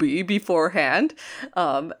Bumblebee beforehand,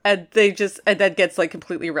 and that gets like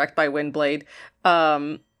completely wrecked by Windblade.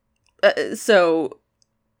 So,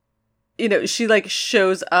 you know, she like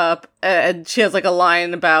shows up and she has like a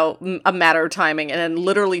line about a matter of timing, and then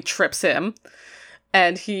literally trips him,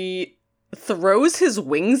 and he throws his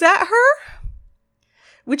wings at her.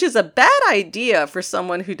 Which is a bad idea for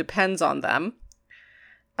someone who depends on them.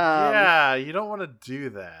 Yeah, you don't want to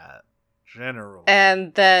do that, generally.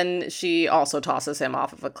 And then she also tosses him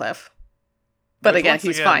off of a cliff. But again,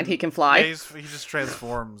 he's fine. He can fly. Yeah, he just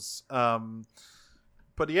transforms.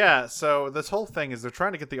 But yeah, so this whole thing is they're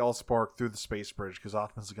trying to get the AllSpark through the space bridge because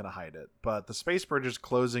Optimus is going to hide it. But the space bridge is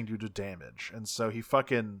closing due to damage. And so he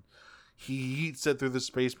eats it through the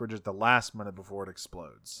space bridge at the last minute before it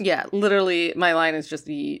explodes. Yeah, literally, my line is just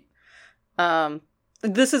eat.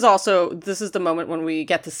 This is the moment when we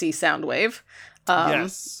get to see Soundwave.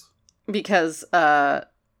 Yes. Because Soundwave...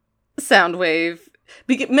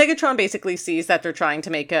 Megatron basically sees that they're trying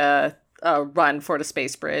to make a run for the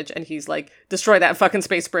space bridge, and he's like, destroy that fucking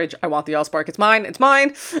space bridge. I want the AllSpark. It's mine. It's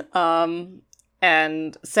mine. And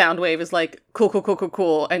Soundwave is like,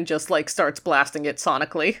 cool, and just like starts blasting it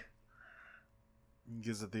sonically.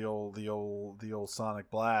 Gives it the old sonic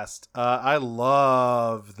blast. I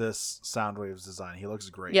love this Soundwave's design. He looks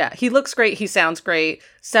great. Yeah, he looks great. He sounds great.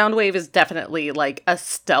 Soundwave is definitely like a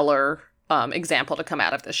stellar example to come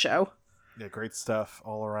out of this show. Yeah, great stuff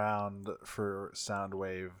all around for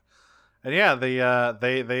Soundwave. And yeah, they chuck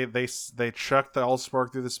the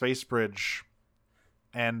AllSpark through the space bridge,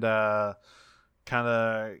 and kind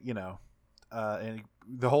of and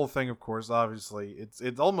the whole thing, of course, obviously,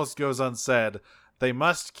 it almost goes unsaid. They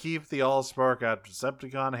must keep the AllSpark out of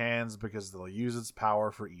Decepticon hands because they'll use its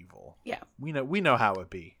power for evil. Yeah. We know how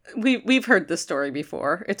it be. We've heard this story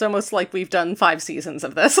before. It's almost like we've done 5 seasons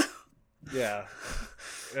of this. Yeah.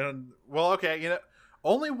 And well, okay,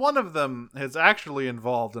 only one of them is actually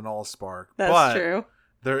involved in AllSpark. That's true.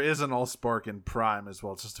 There is an AllSpark in Prime as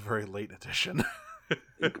well. It's just a very late edition.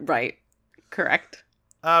 Right. Correct.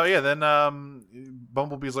 Oh, yeah, then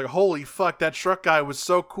Bumblebee's like, holy fuck, that truck guy was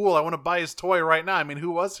so cool. I want to buy his toy right now. I mean,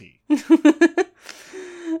 who was he?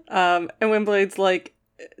 And Windblade's like,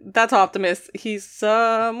 that's Optimus. He's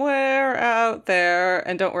somewhere out there,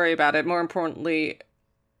 and don't worry about it. More importantly,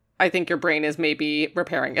 I think your brain is maybe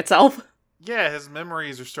repairing itself. Yeah, his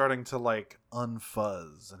memories are starting to, like,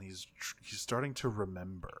 unfuzz, and he's starting to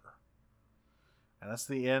remember. And that's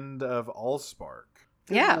the end of AllSpark.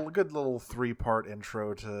 Yeah. Good little 3-part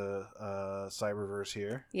intro to Cyberverse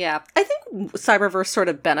here. Yeah. I think Cyberverse sort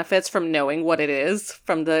of benefits from knowing what it is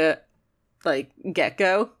from the, like,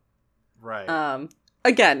 get-go. Right.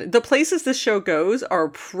 Again, the places this show goes are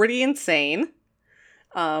pretty insane.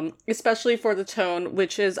 Especially for the tone,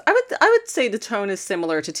 which is, I would say the tone is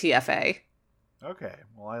similar to TFA. Okay.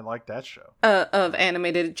 Well, I like that show. Of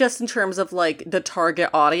animated, just in terms of, like, the target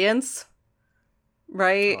audience.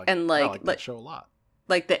 Right? I like that show a lot.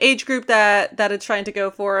 Like the age group that it's trying to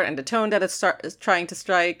go for, and the tone that it's trying to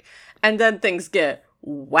strike, and then things get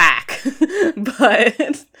whack.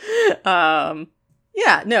 But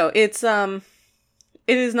yeah, no, it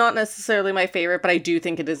is not necessarily my favorite, but I do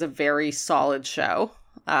think it is a very solid show.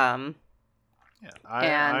 Yeah,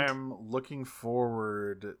 I am looking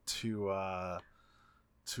forward to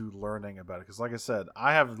learning about it, because like I said,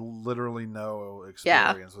 I have literally no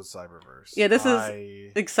experience with Cyberverse. Yeah, this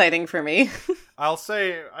is exciting for me. I'll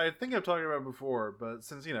say, I think I've talked about it before, but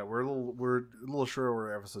since we're a little short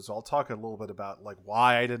over episodes, so I'll talk a little bit about like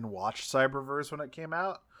why I didn't watch Cyberverse when it came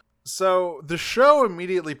out. So the show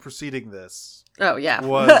immediately preceding this, oh yeah,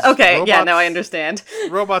 was okay, yeah, no, I understand.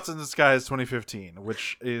 Robots in Disguise 2015,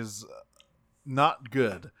 which is not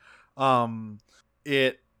good.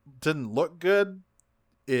 It didn't look good.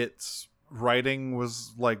 Its writing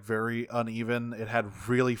was like very uneven. It had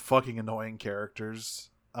really fucking annoying characters.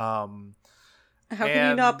 How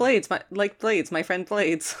can you not Blades? My friend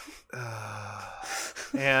Blades.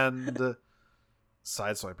 And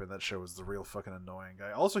sideswiping that show was the real fucking annoying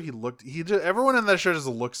guy. Also, everyone in that show just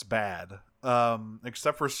looks bad.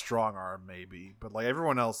 Except for Strong Arm, maybe. But, like,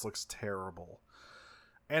 everyone else looks terrible.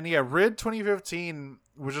 And yeah, Rid 2015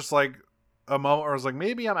 was just like a moment where I was like,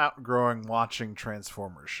 maybe I'm outgrowing watching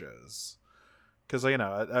Transformers shows. Because, you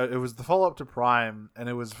know, it was the follow-up to Prime, and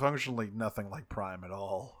it was functionally nothing like Prime at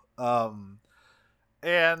all.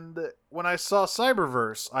 And when I saw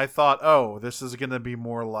Cyberverse, I thought, oh, this is going to be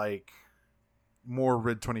more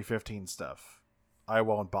Rid 2015 stuff. I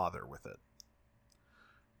won't bother with it.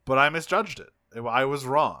 But I misjudged it. I was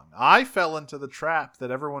wrong. I fell into the trap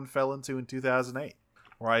that everyone fell into in 2008.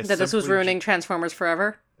 That this was ruining Transformers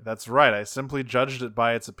forever? That's right. I simply judged it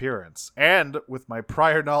by its appearance. And with my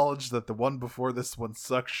prior knowledge that the one before this one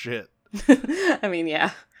sucks shit. I mean,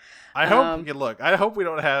 yeah. I hope I hope we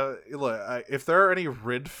don't have if there are any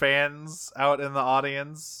Rid fans out in the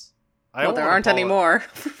audience. Well, there aren't anymore.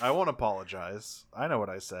 I won't apologize. I know what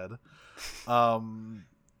I said.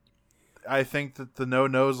 I think that the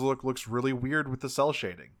no-nose look looks really weird with the cell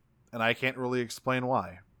shading. And I can't really explain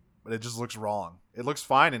why. But it just looks wrong. It looks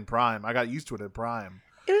fine in Prime. I got used to it in Prime.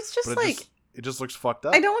 It was just it just looks fucked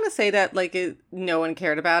up. I don't want to say that no one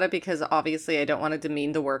cared about it, because obviously I don't want to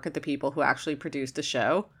demean the work of the people who actually produced the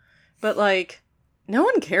show. But no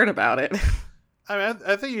one cared about it. I mean,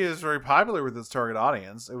 I think it was very popular with its target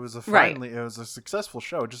audience. It was it was a successful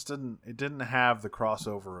show. It didn't have the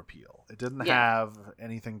crossover appeal. It didn't have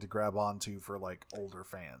anything to grab onto for older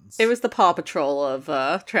fans. It was the Paw Patrol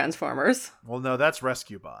of Transformers. Well, no, that's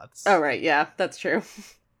Rescue Bots. Oh, right, yeah, that's true.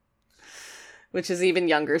 Which is even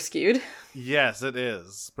younger skewed. Yes, it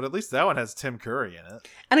is. But at least that one has Tim Curry in it.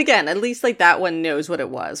 And again, at least that one knows what it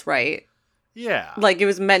was, right? Yeah. It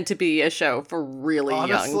was meant to be a show for really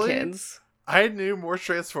young kids. I knew more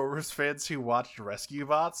Transformers fans who watched Rescue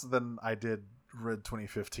Bots than I did Rid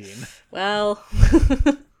 2015. Well,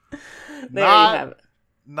 there you have it.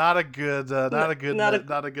 Not a good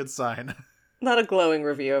sign. Not a glowing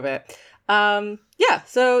review of it. Yeah,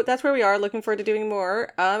 so that's where we are. Looking forward to doing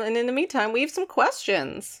more. And in the meantime, we have some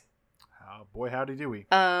questions. Oh boy, howdy do we.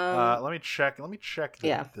 Let me check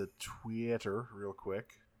the Twitter real quick.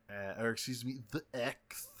 Or excuse me, the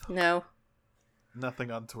X. No.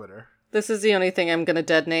 Nothing on Twitter. This is the only thing I'm gonna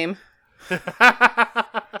dead name. You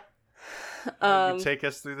take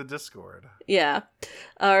us through the Discord. Yeah.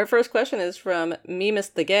 Our first question is from Mimus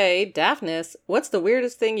the Gay. Daphnis, what's the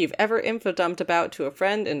weirdest thing you've ever infodumped about to a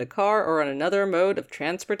friend in a car or on another mode of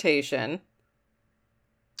transportation?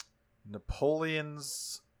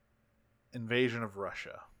 Napoleon's invasion of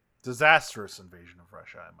Russia. Disastrous invasion of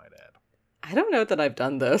Russia, I might add. I don't know that I've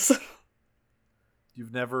done this.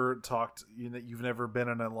 You've never you've never been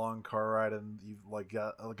in a long car ride and you've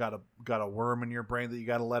got a worm in your brain that you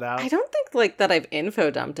got to let out? I don't think that I've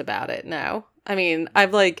infodumped about it, no. I mean,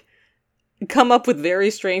 I've come up with very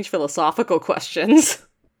strange philosophical questions.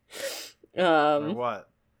 Or what?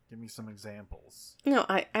 Give me some examples. No,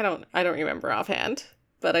 I don't remember offhand,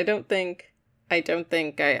 but I don't think I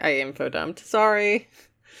infodumped. Sorry.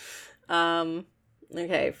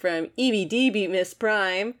 Okay, from EBDB Miss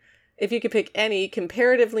Prime. If you could pick any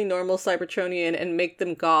comparatively normal Cybertronian and make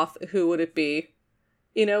them goth, who would it be?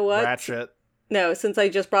 You know what? Ratchet. No, since I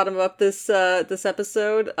just brought him up this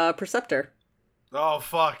episode, Perceptor. Oh,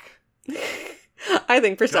 fuck. I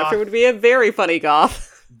think Perceptor would be a very funny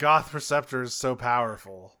goth. Goth Perceptor is so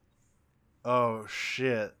powerful. Oh,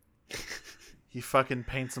 shit. He fucking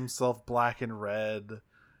paints himself black and red.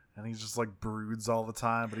 And he's just broods all the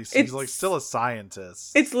time, but he's still a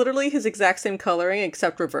scientist. It's literally his exact same coloring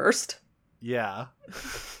except reversed. Yeah.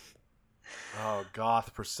 Oh,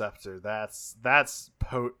 Goth Perceptor. That's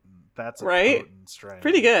potent. That's a potent strain.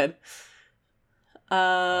 Pretty good.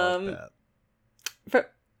 I like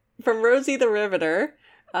that. From Rosie the Riveter,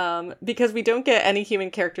 because we don't get any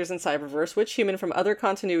human characters in Cyberverse, which human from other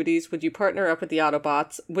continuities would you partner up with the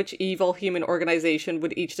Autobots? Which evil human organization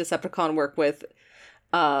would each Decepticon work with?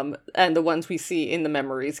 And the ones we see in the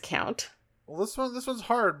memories count. Well, this one's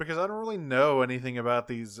hard because I don't really know anything about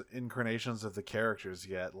these incarnations of the characters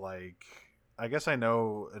yet. I guess I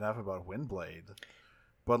know enough about Windblade,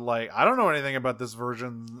 but I don't know anything about this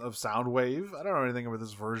version of Soundwave. I don't know anything about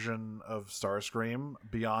this version of Starscream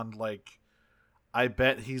beyond I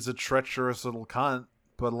bet he's a treacherous little cunt,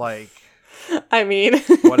 but I mean,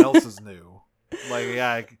 what else is new?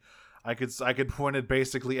 Yeah. I could point at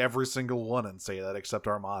basically every single one and say that except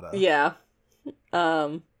Armada. Yeah.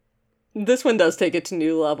 This one does take it to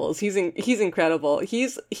new levels. He's incredible.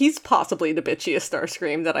 He's possibly the bitchiest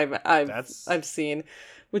Starscream that I've seen,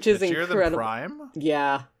 which is incredible. Than Prime?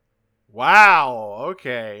 Yeah. Wow.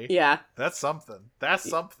 Okay. Yeah. That's something. That's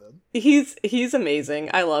something. He's amazing.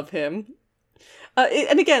 I love him.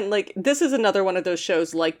 And again, like, this is another one of those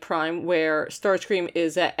shows like Prime where Starscream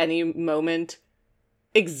is at any moment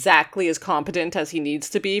exactly as competent as he needs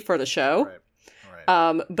to be for the show.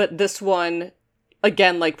 Right. But this one,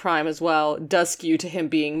 again, like Prime as well, does skew to him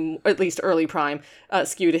being, at least early Prime,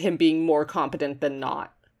 skew to him being more competent than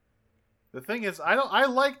not. The thing is, I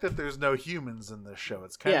like that there's no humans in this show.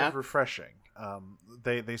 It's kind of refreshing.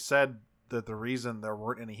 They said that the reason there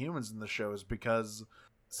weren't any humans in the show is because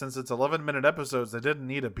since it's 11-minute episodes, they didn't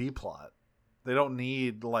need a B plot. They don't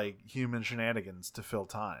need like human shenanigans to fill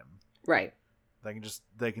time. Right.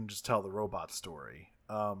 They can just tell the robot story.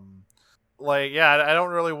 I don't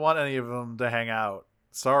really want any of them to hang out.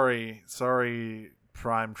 Sorry,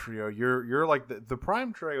 Prime Trio. You're like the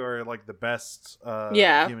Prime Trio are like the best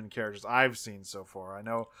human characters I've seen so far. I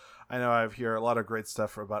know I've heard a lot of great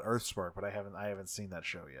stuff about Earthspark, but I haven't seen that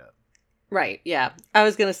show yet. Right, yeah. I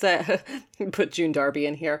was gonna say, put June Darby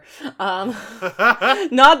in here. Forget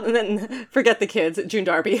the kids, June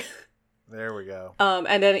Darby. There we go.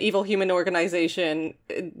 And then Evil Human Organization,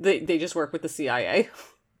 they just work with the CIA.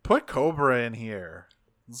 Put Cobra in here.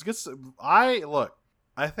 Let's get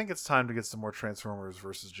I think it's time to get some more Transformers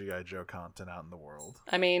versus G.I. Joe content out in the world.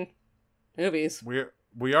 I mean, movies.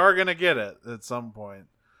 We are gonna get it at some point.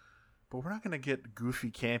 But we're not gonna get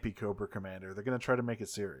goofy, campy Cobra Commander. They're gonna try to make it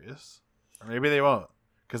serious. Or maybe they won't.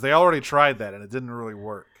 Because they already tried that and it didn't really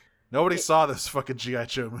work. Nobody saw those fucking G.I.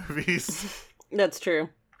 Joe movies. That's true.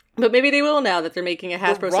 But maybe they will now that they're making a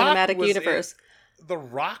Hasbro Cinematic Universe. The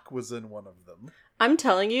Rock was in one of them. I'm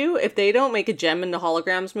telling you, if they don't make a Gem in the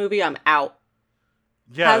Holograms movie, I'm out.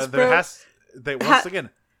 Yeah,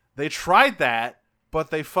 they tried that, but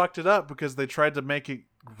they fucked it up because they tried to make it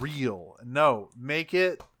real. No, make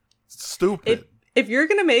it stupid. If you're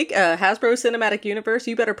gonna make a Hasbro Cinematic Universe,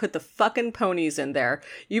 you better put the fucking ponies in there.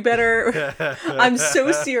 You better. I'm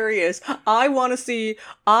so serious. I want to see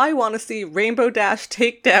Rainbow Dash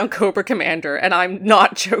take down Cobra Commander, and I'm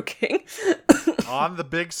not joking. On the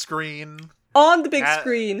big screen. On the big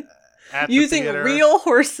screen, using real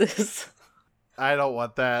horses. I don't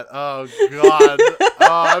want that. Oh, God.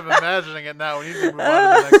 I'm imagining it now. We need to move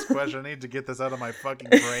on to the next question. I need to get this out of my fucking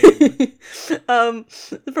brain. From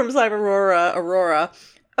Cyber Aurora.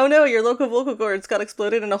 Oh no, your local vocal cords got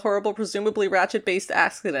exploded in a horrible, presumably Ratchet-based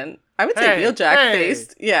accident. I would say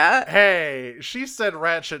Wheeljack-based. Yeah. Hey, she said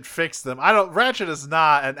Ratchet fixed them. Ratchet is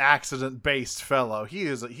not an accident-based fellow. He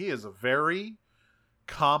is a very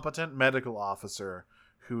competent medical officer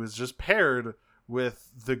who is just paired with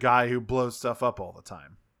the guy who blows stuff up all the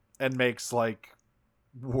time and makes like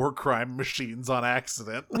war crime machines on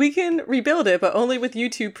accident. We can rebuild it, but only with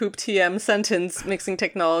YouTube poop TM sentence mixing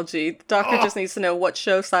technology. The doctor just needs to know what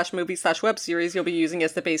show /movie/web series you'll be using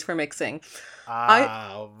as the base for mixing.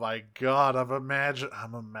 Oh my God, I'm imagining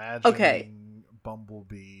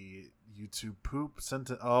Bumblebee YouTube poop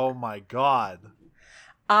sentence. Oh my God.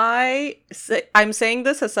 I'm saying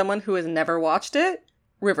this as someone who has never watched it.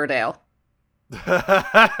 Riverdale.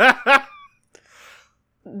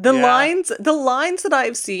 The lines that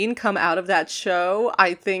I've seen come out of that show,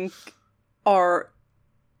 I think, are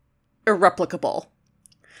irreplicable.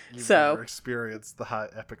 You've never experienced the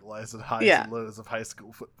epic highs and lows of high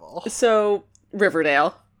school football. So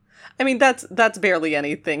Riverdale. I mean, that's barely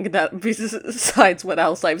anything that besides what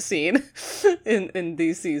else I've seen in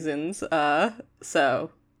these seasons. Yeah.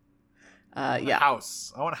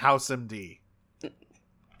 House. I want House MD.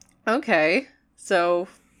 Okay. So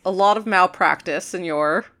a lot of malpractice in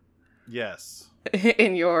your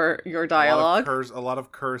dialogue. A lot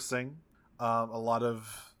of cursing. A lot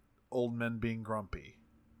of old men being grumpy.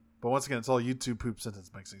 But once again, it's all YouTube poop sentence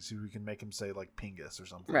mixing, so we can make him say like Pingus or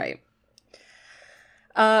something. Right.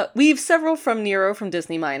 We have several from Nero from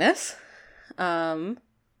Disney Minus.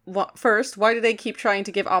 First, why do they keep trying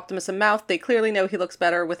to give Optimus a mouth? They clearly know he looks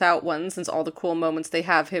better without one, since all the cool moments they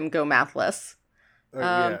have him go mouthless.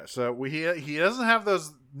 So he doesn't have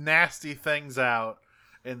those nasty things out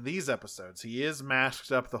in these episodes. He is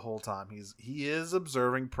masked up the whole time. He is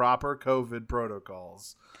observing proper COVID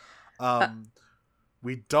protocols.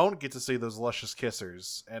 We don't get to see those luscious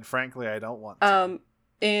kissers, and frankly, I don't want to.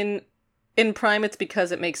 In Prime, it's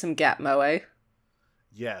because it makes him Gap Moe.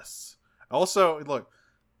 Yes. Also, look,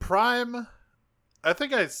 Prime. I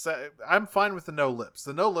think I'm fine with the no lips.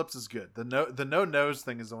 The no lips is good. The no nose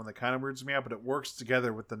thing is the one that kind of weirds me out, but it works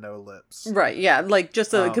together with the no lips. Right, yeah, like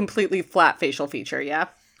just a completely flat facial feature, yeah.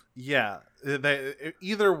 Yeah,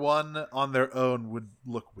 either one on their own would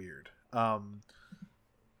look weird.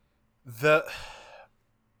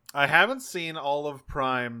 I haven't seen all of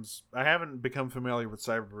Prime's. I haven't become familiar with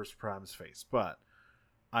Cyberverse Prime's face, but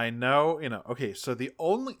I know, okay, so the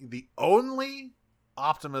only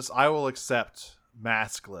Optimus I will accept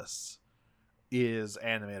maskless is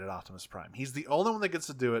animated Optimus Prime. He's the only one that gets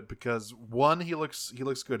to do it because one, he looks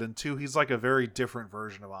good, and two, he's like a very different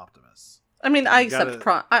version of Optimus. I mean, I accept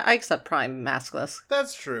Prime maskless.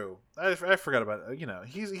 That's true. I forgot about it.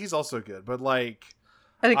 He's also good, but like,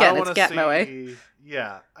 and again, it's Gatmoe.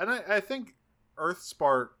 Yeah, and I think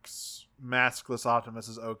EarthSpark's maskless Optimus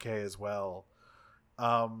is okay as well.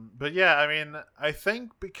 But yeah, I mean, I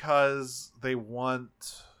think because they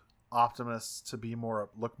want Optimus to be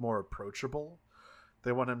look more approachable,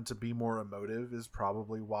 they want him to be more emotive, is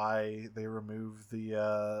probably why they remove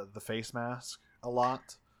the face mask a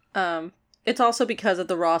lot. It's also because of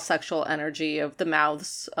the raw sexual energy of the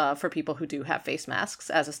mouths for people who do have face masks,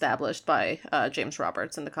 as established by James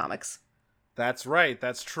Roberts in the comics. That's right.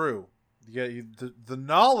 That's true. Yeah, the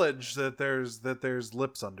knowledge that there's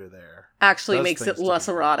lips under there actually makes it less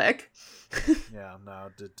erotic. Yeah, no.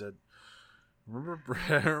 Did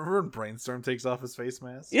remember when Brainstorm takes off his face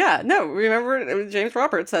mask? Yeah, no. Remember James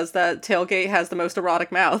Roberts says that Tailgate has the most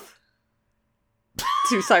erotic mouth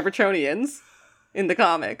to Cybertronians in the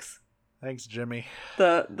comics. Thanks, Jimmy.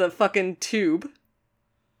 The fucking tube.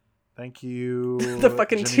 Thank you. The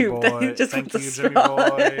fucking Jimmy tube boy. that he just Thank puts you, a Jimmy straw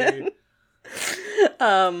boy.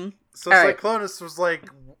 So Cyclonus was like,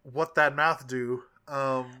 "What that mouth do?"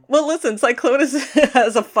 Well, listen, Cyclonus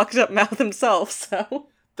has a fucked up mouth himself, so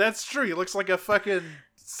that's true. He looks like a fucking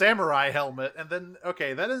samurai helmet, and then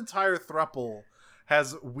that entire throuple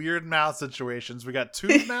has weird mouth situations. We got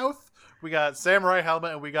tube mouth, we got samurai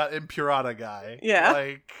helmet, and we got Impurata guy. Yeah,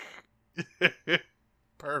 like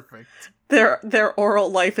perfect. Their oral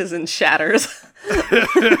life is in shatters.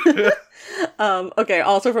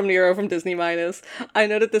 Also from Nero from Disney Minus. I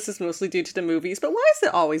know that this is mostly due to the movies, but why is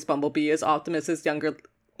it always Bumblebee as Optimus's young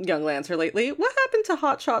Lancer lately? What happened to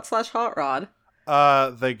Hotshot / Hot Rod?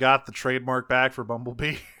 They got the trademark back for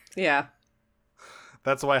Bumblebee. Yeah.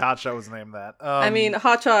 That's why Hotshot was named that. I mean,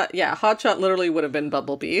 Hotshot literally would have been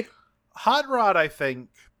Bumblebee. Hot Rod, I think,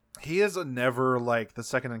 he is never like the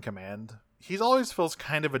second in command. He always fills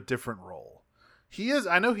kind of a different role.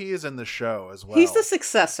 I know he is in the show as well. He's the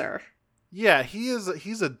successor. Yeah,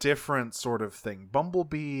 he's a different sort of thing.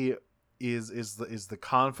 Bumblebee is the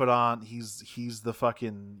confidant. He's the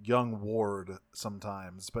fucking young ward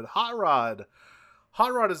sometimes. But Hot Rod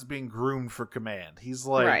is being groomed for command. He's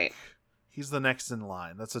like, right. He's the next in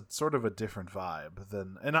line. That's a sort of a different vibe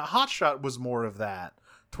than, and Hotshot was more of that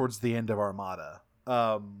towards the end of Armada.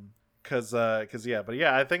 I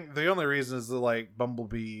think the only reason is that like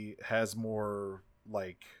Bumblebee has more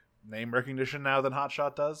like name recognition now than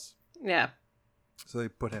Hotshot does. Yeah. So they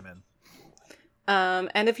put him in.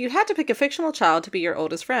 And if you had to pick a fictional child to be your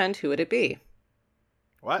oldest friend, who would it be?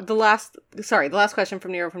 What? The last question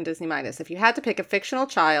from Nero from Disney Minus. If you had to pick a fictional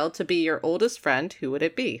child to be your oldest friend, who would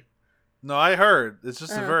it be? No, I heard. It's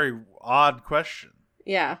just a very odd question.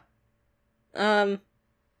 Yeah.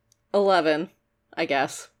 11, I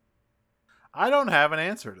guess. I don't have an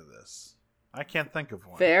answer to this. I can't think of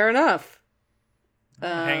one. Fair enough.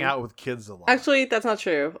 Hang out with kids a lot. Actually, that's not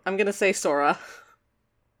true. I'm gonna say Sora.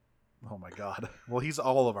 Oh my god. Well, he's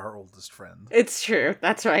all of our oldest friends. It's true.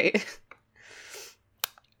 That's right.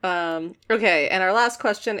 Okay, and our last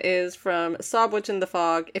question is from Sobwitch in the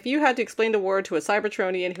Fog. If you had to explain the word to a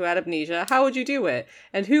Cybertronian who had amnesia, how would you do it?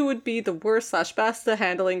 And who would be the worst / best at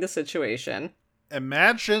handling the situation?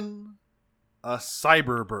 Imagine a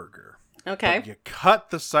cyberburger. Okay. But you cut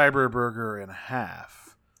the cyberburger in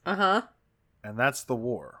half. Uh-huh. And that's the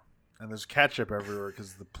war. And there's ketchup everywhere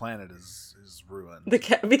because the planet is ruined.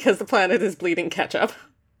 Because the planet is bleeding ketchup.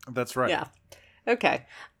 That's right. Yeah. Okay.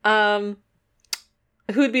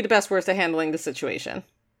 Who would be the best worst at handling the situation?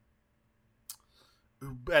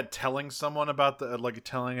 At telling someone about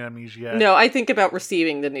telling an amnesiac? No, I think about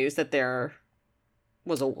receiving the news that there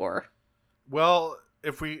was a war. Well,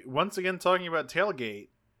 if we, once again talking about Tailgate,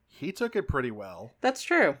 he took it pretty well. That's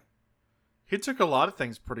true. He took a lot of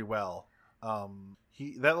things pretty well.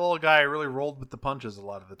 That little guy really rolled with the punches a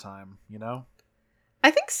lot of the time, you know?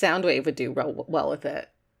 I think Soundwave would do well with it.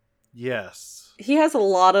 Yes. He has a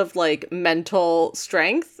lot of, mental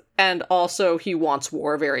strength, and also he wants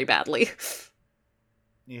war very badly.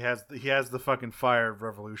 He has the fucking fire of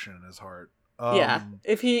revolution in his heart. Yeah.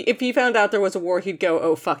 If he found out there was a war, he'd go,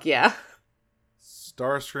 oh, fuck yeah.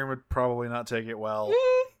 Starscream would probably not take it well.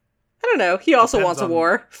 I don't know. He also wants a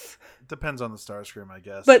war. Depends on the Starscream, I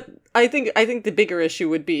guess. But I think the bigger issue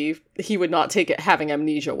would be he would not take it having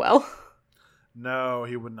amnesia well. No,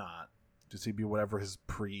 he would not. Just he'd be whatever his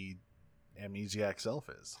pre-amnesiac self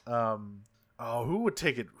is. Who would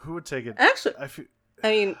take it? Actually, I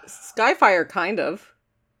mean, Skyfire kind of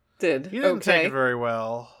did. He didn't okay. take it very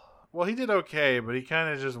well. Well, he did okay, but he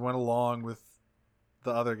kind of just went along with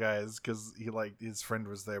the other guys because his friend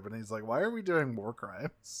was there. But he's like, "Why are we doing war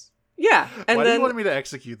crimes? Yeah, and why then do you want me to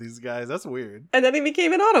execute these guys? That's weird." And then he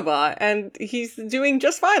became an Autobot, and he's doing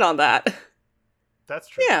just fine on that. That's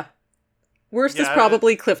true. Yeah. Worst is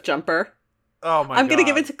probably Cliffjumper. Oh my god. I'm gonna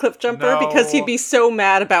give it to Cliffjumper because he'd be so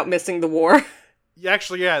mad about missing the war.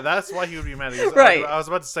 Actually, yeah, that's why he would be mad. Right. I was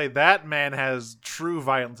about to say that man has true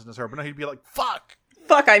violence in his heart, but no, he'd be like, "Fuck,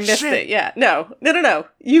 I missed it." Yeah, no.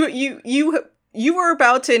 You were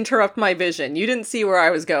about to interrupt my vision. You didn't see where I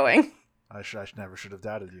was going. I never should have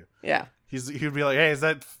doubted you. Yeah. He'd be like, "Hey, is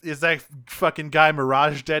that fucking guy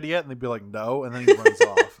Mirage dead yet?" And they'd be like, "No," and then he runs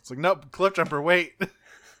off. It's like, "Nope, Cliffjumper, wait."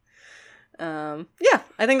 Yeah,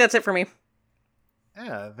 I think that's it for me.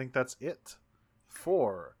 Yeah, I think that's it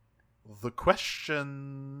for the questions.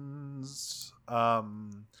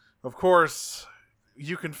 Of course,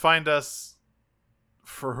 you can find us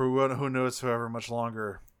for who knows however much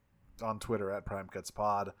longer on Twitter at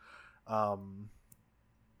PrimeCutsPod.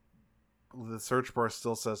 The search bar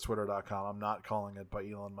still says twitter.com. I'm not calling it by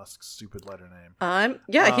Elon Musk's stupid letter name.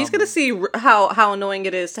 He's gonna see how annoying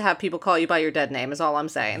it is to have people call you by your dead name is all I'm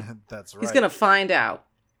saying. That's right. He's gonna find out.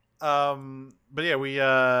 But yeah,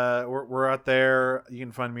 we're out there. You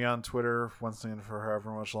can find me on Twitter once again for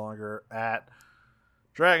however much longer at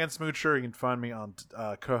Dragon Smoocher. You can find me on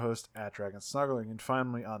co-host at Dragon Snuggle. You can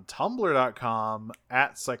find me on tumblr.com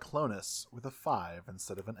at Cyclonus with a 5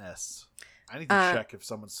 instead of an S. I need to check if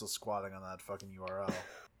someone's still squatting on that fucking URL.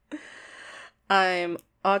 I'm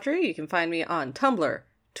Audrey. You can find me on Tumblr,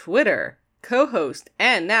 Twitter, co-host,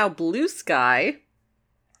 and now Blue Sky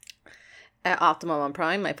at Optimum on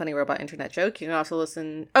Prime, my funny robot internet joke. You can also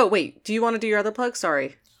listen... Oh, wait. Do you want to do your other plug?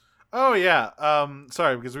 Sorry. Oh, yeah.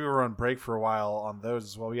 Sorry, because we were on break for a while on those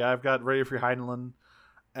as well. Yeah, I've got Radio Free Heinlein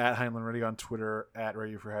at Heinlein Radio on Twitter, at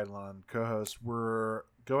Radio Free Heinlein on co-host. We're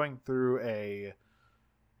going through a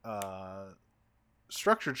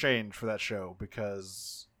structure change for that show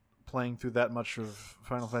because playing through that much of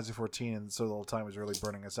Final Fantasy XIV in so little time was really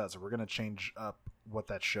burning us out. So we're going to change up what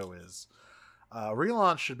that show is.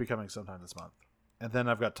 Relaunch should be coming sometime this month. And then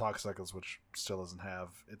I've got Talk Cycles, which still doesn't have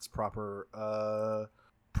its proper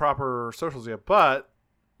socials yet. But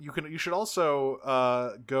you should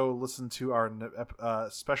also go listen to our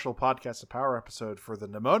special podcast, a power episode for the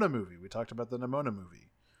Nimona movie. We talked about the Nimona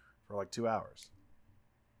movie for like 2 hours.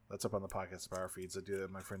 That's up on the podcast power feeds. I do that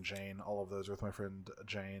with my friend Jane. All of those are with my friend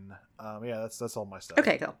Jane. Yeah, that's all my stuff.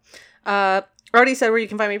 Okay, cool. Already said where you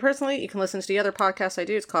can find me personally. You can listen to the other podcast I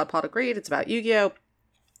do. It's called Pot of Greed. It's about Yu-Gi-Oh!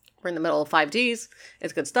 We're in the middle of 5Ds.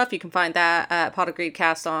 It's good stuff. You can find that at Pot of Greed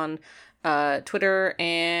Cast on Twitter,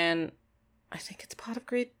 and I think it's Pot of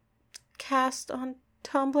Greed Cast on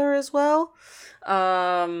Tumblr as well.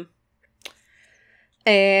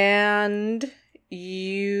 And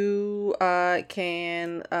you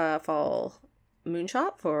can follow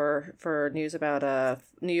Moonshot for news about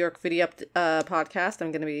New York Video podcast.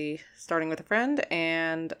 I'm going to be starting with a friend,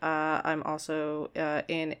 and I'm also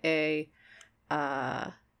in a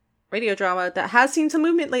radio drama that has seen some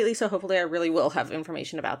movement lately, so hopefully I really will have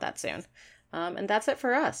information about that soon. And that's it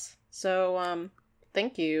for us. So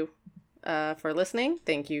thank you for listening.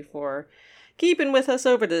 Thank you for keeping with us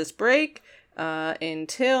over this break.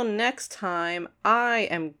 Until next time, I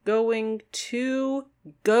am going to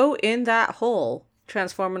go in that hole,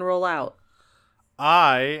 transform and roll out.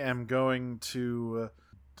 I am going to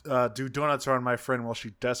do donuts around my friend while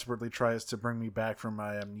she desperately tries to bring me back from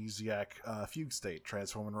my amnesiac fugue state,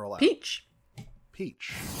 transform and roll out. Peach.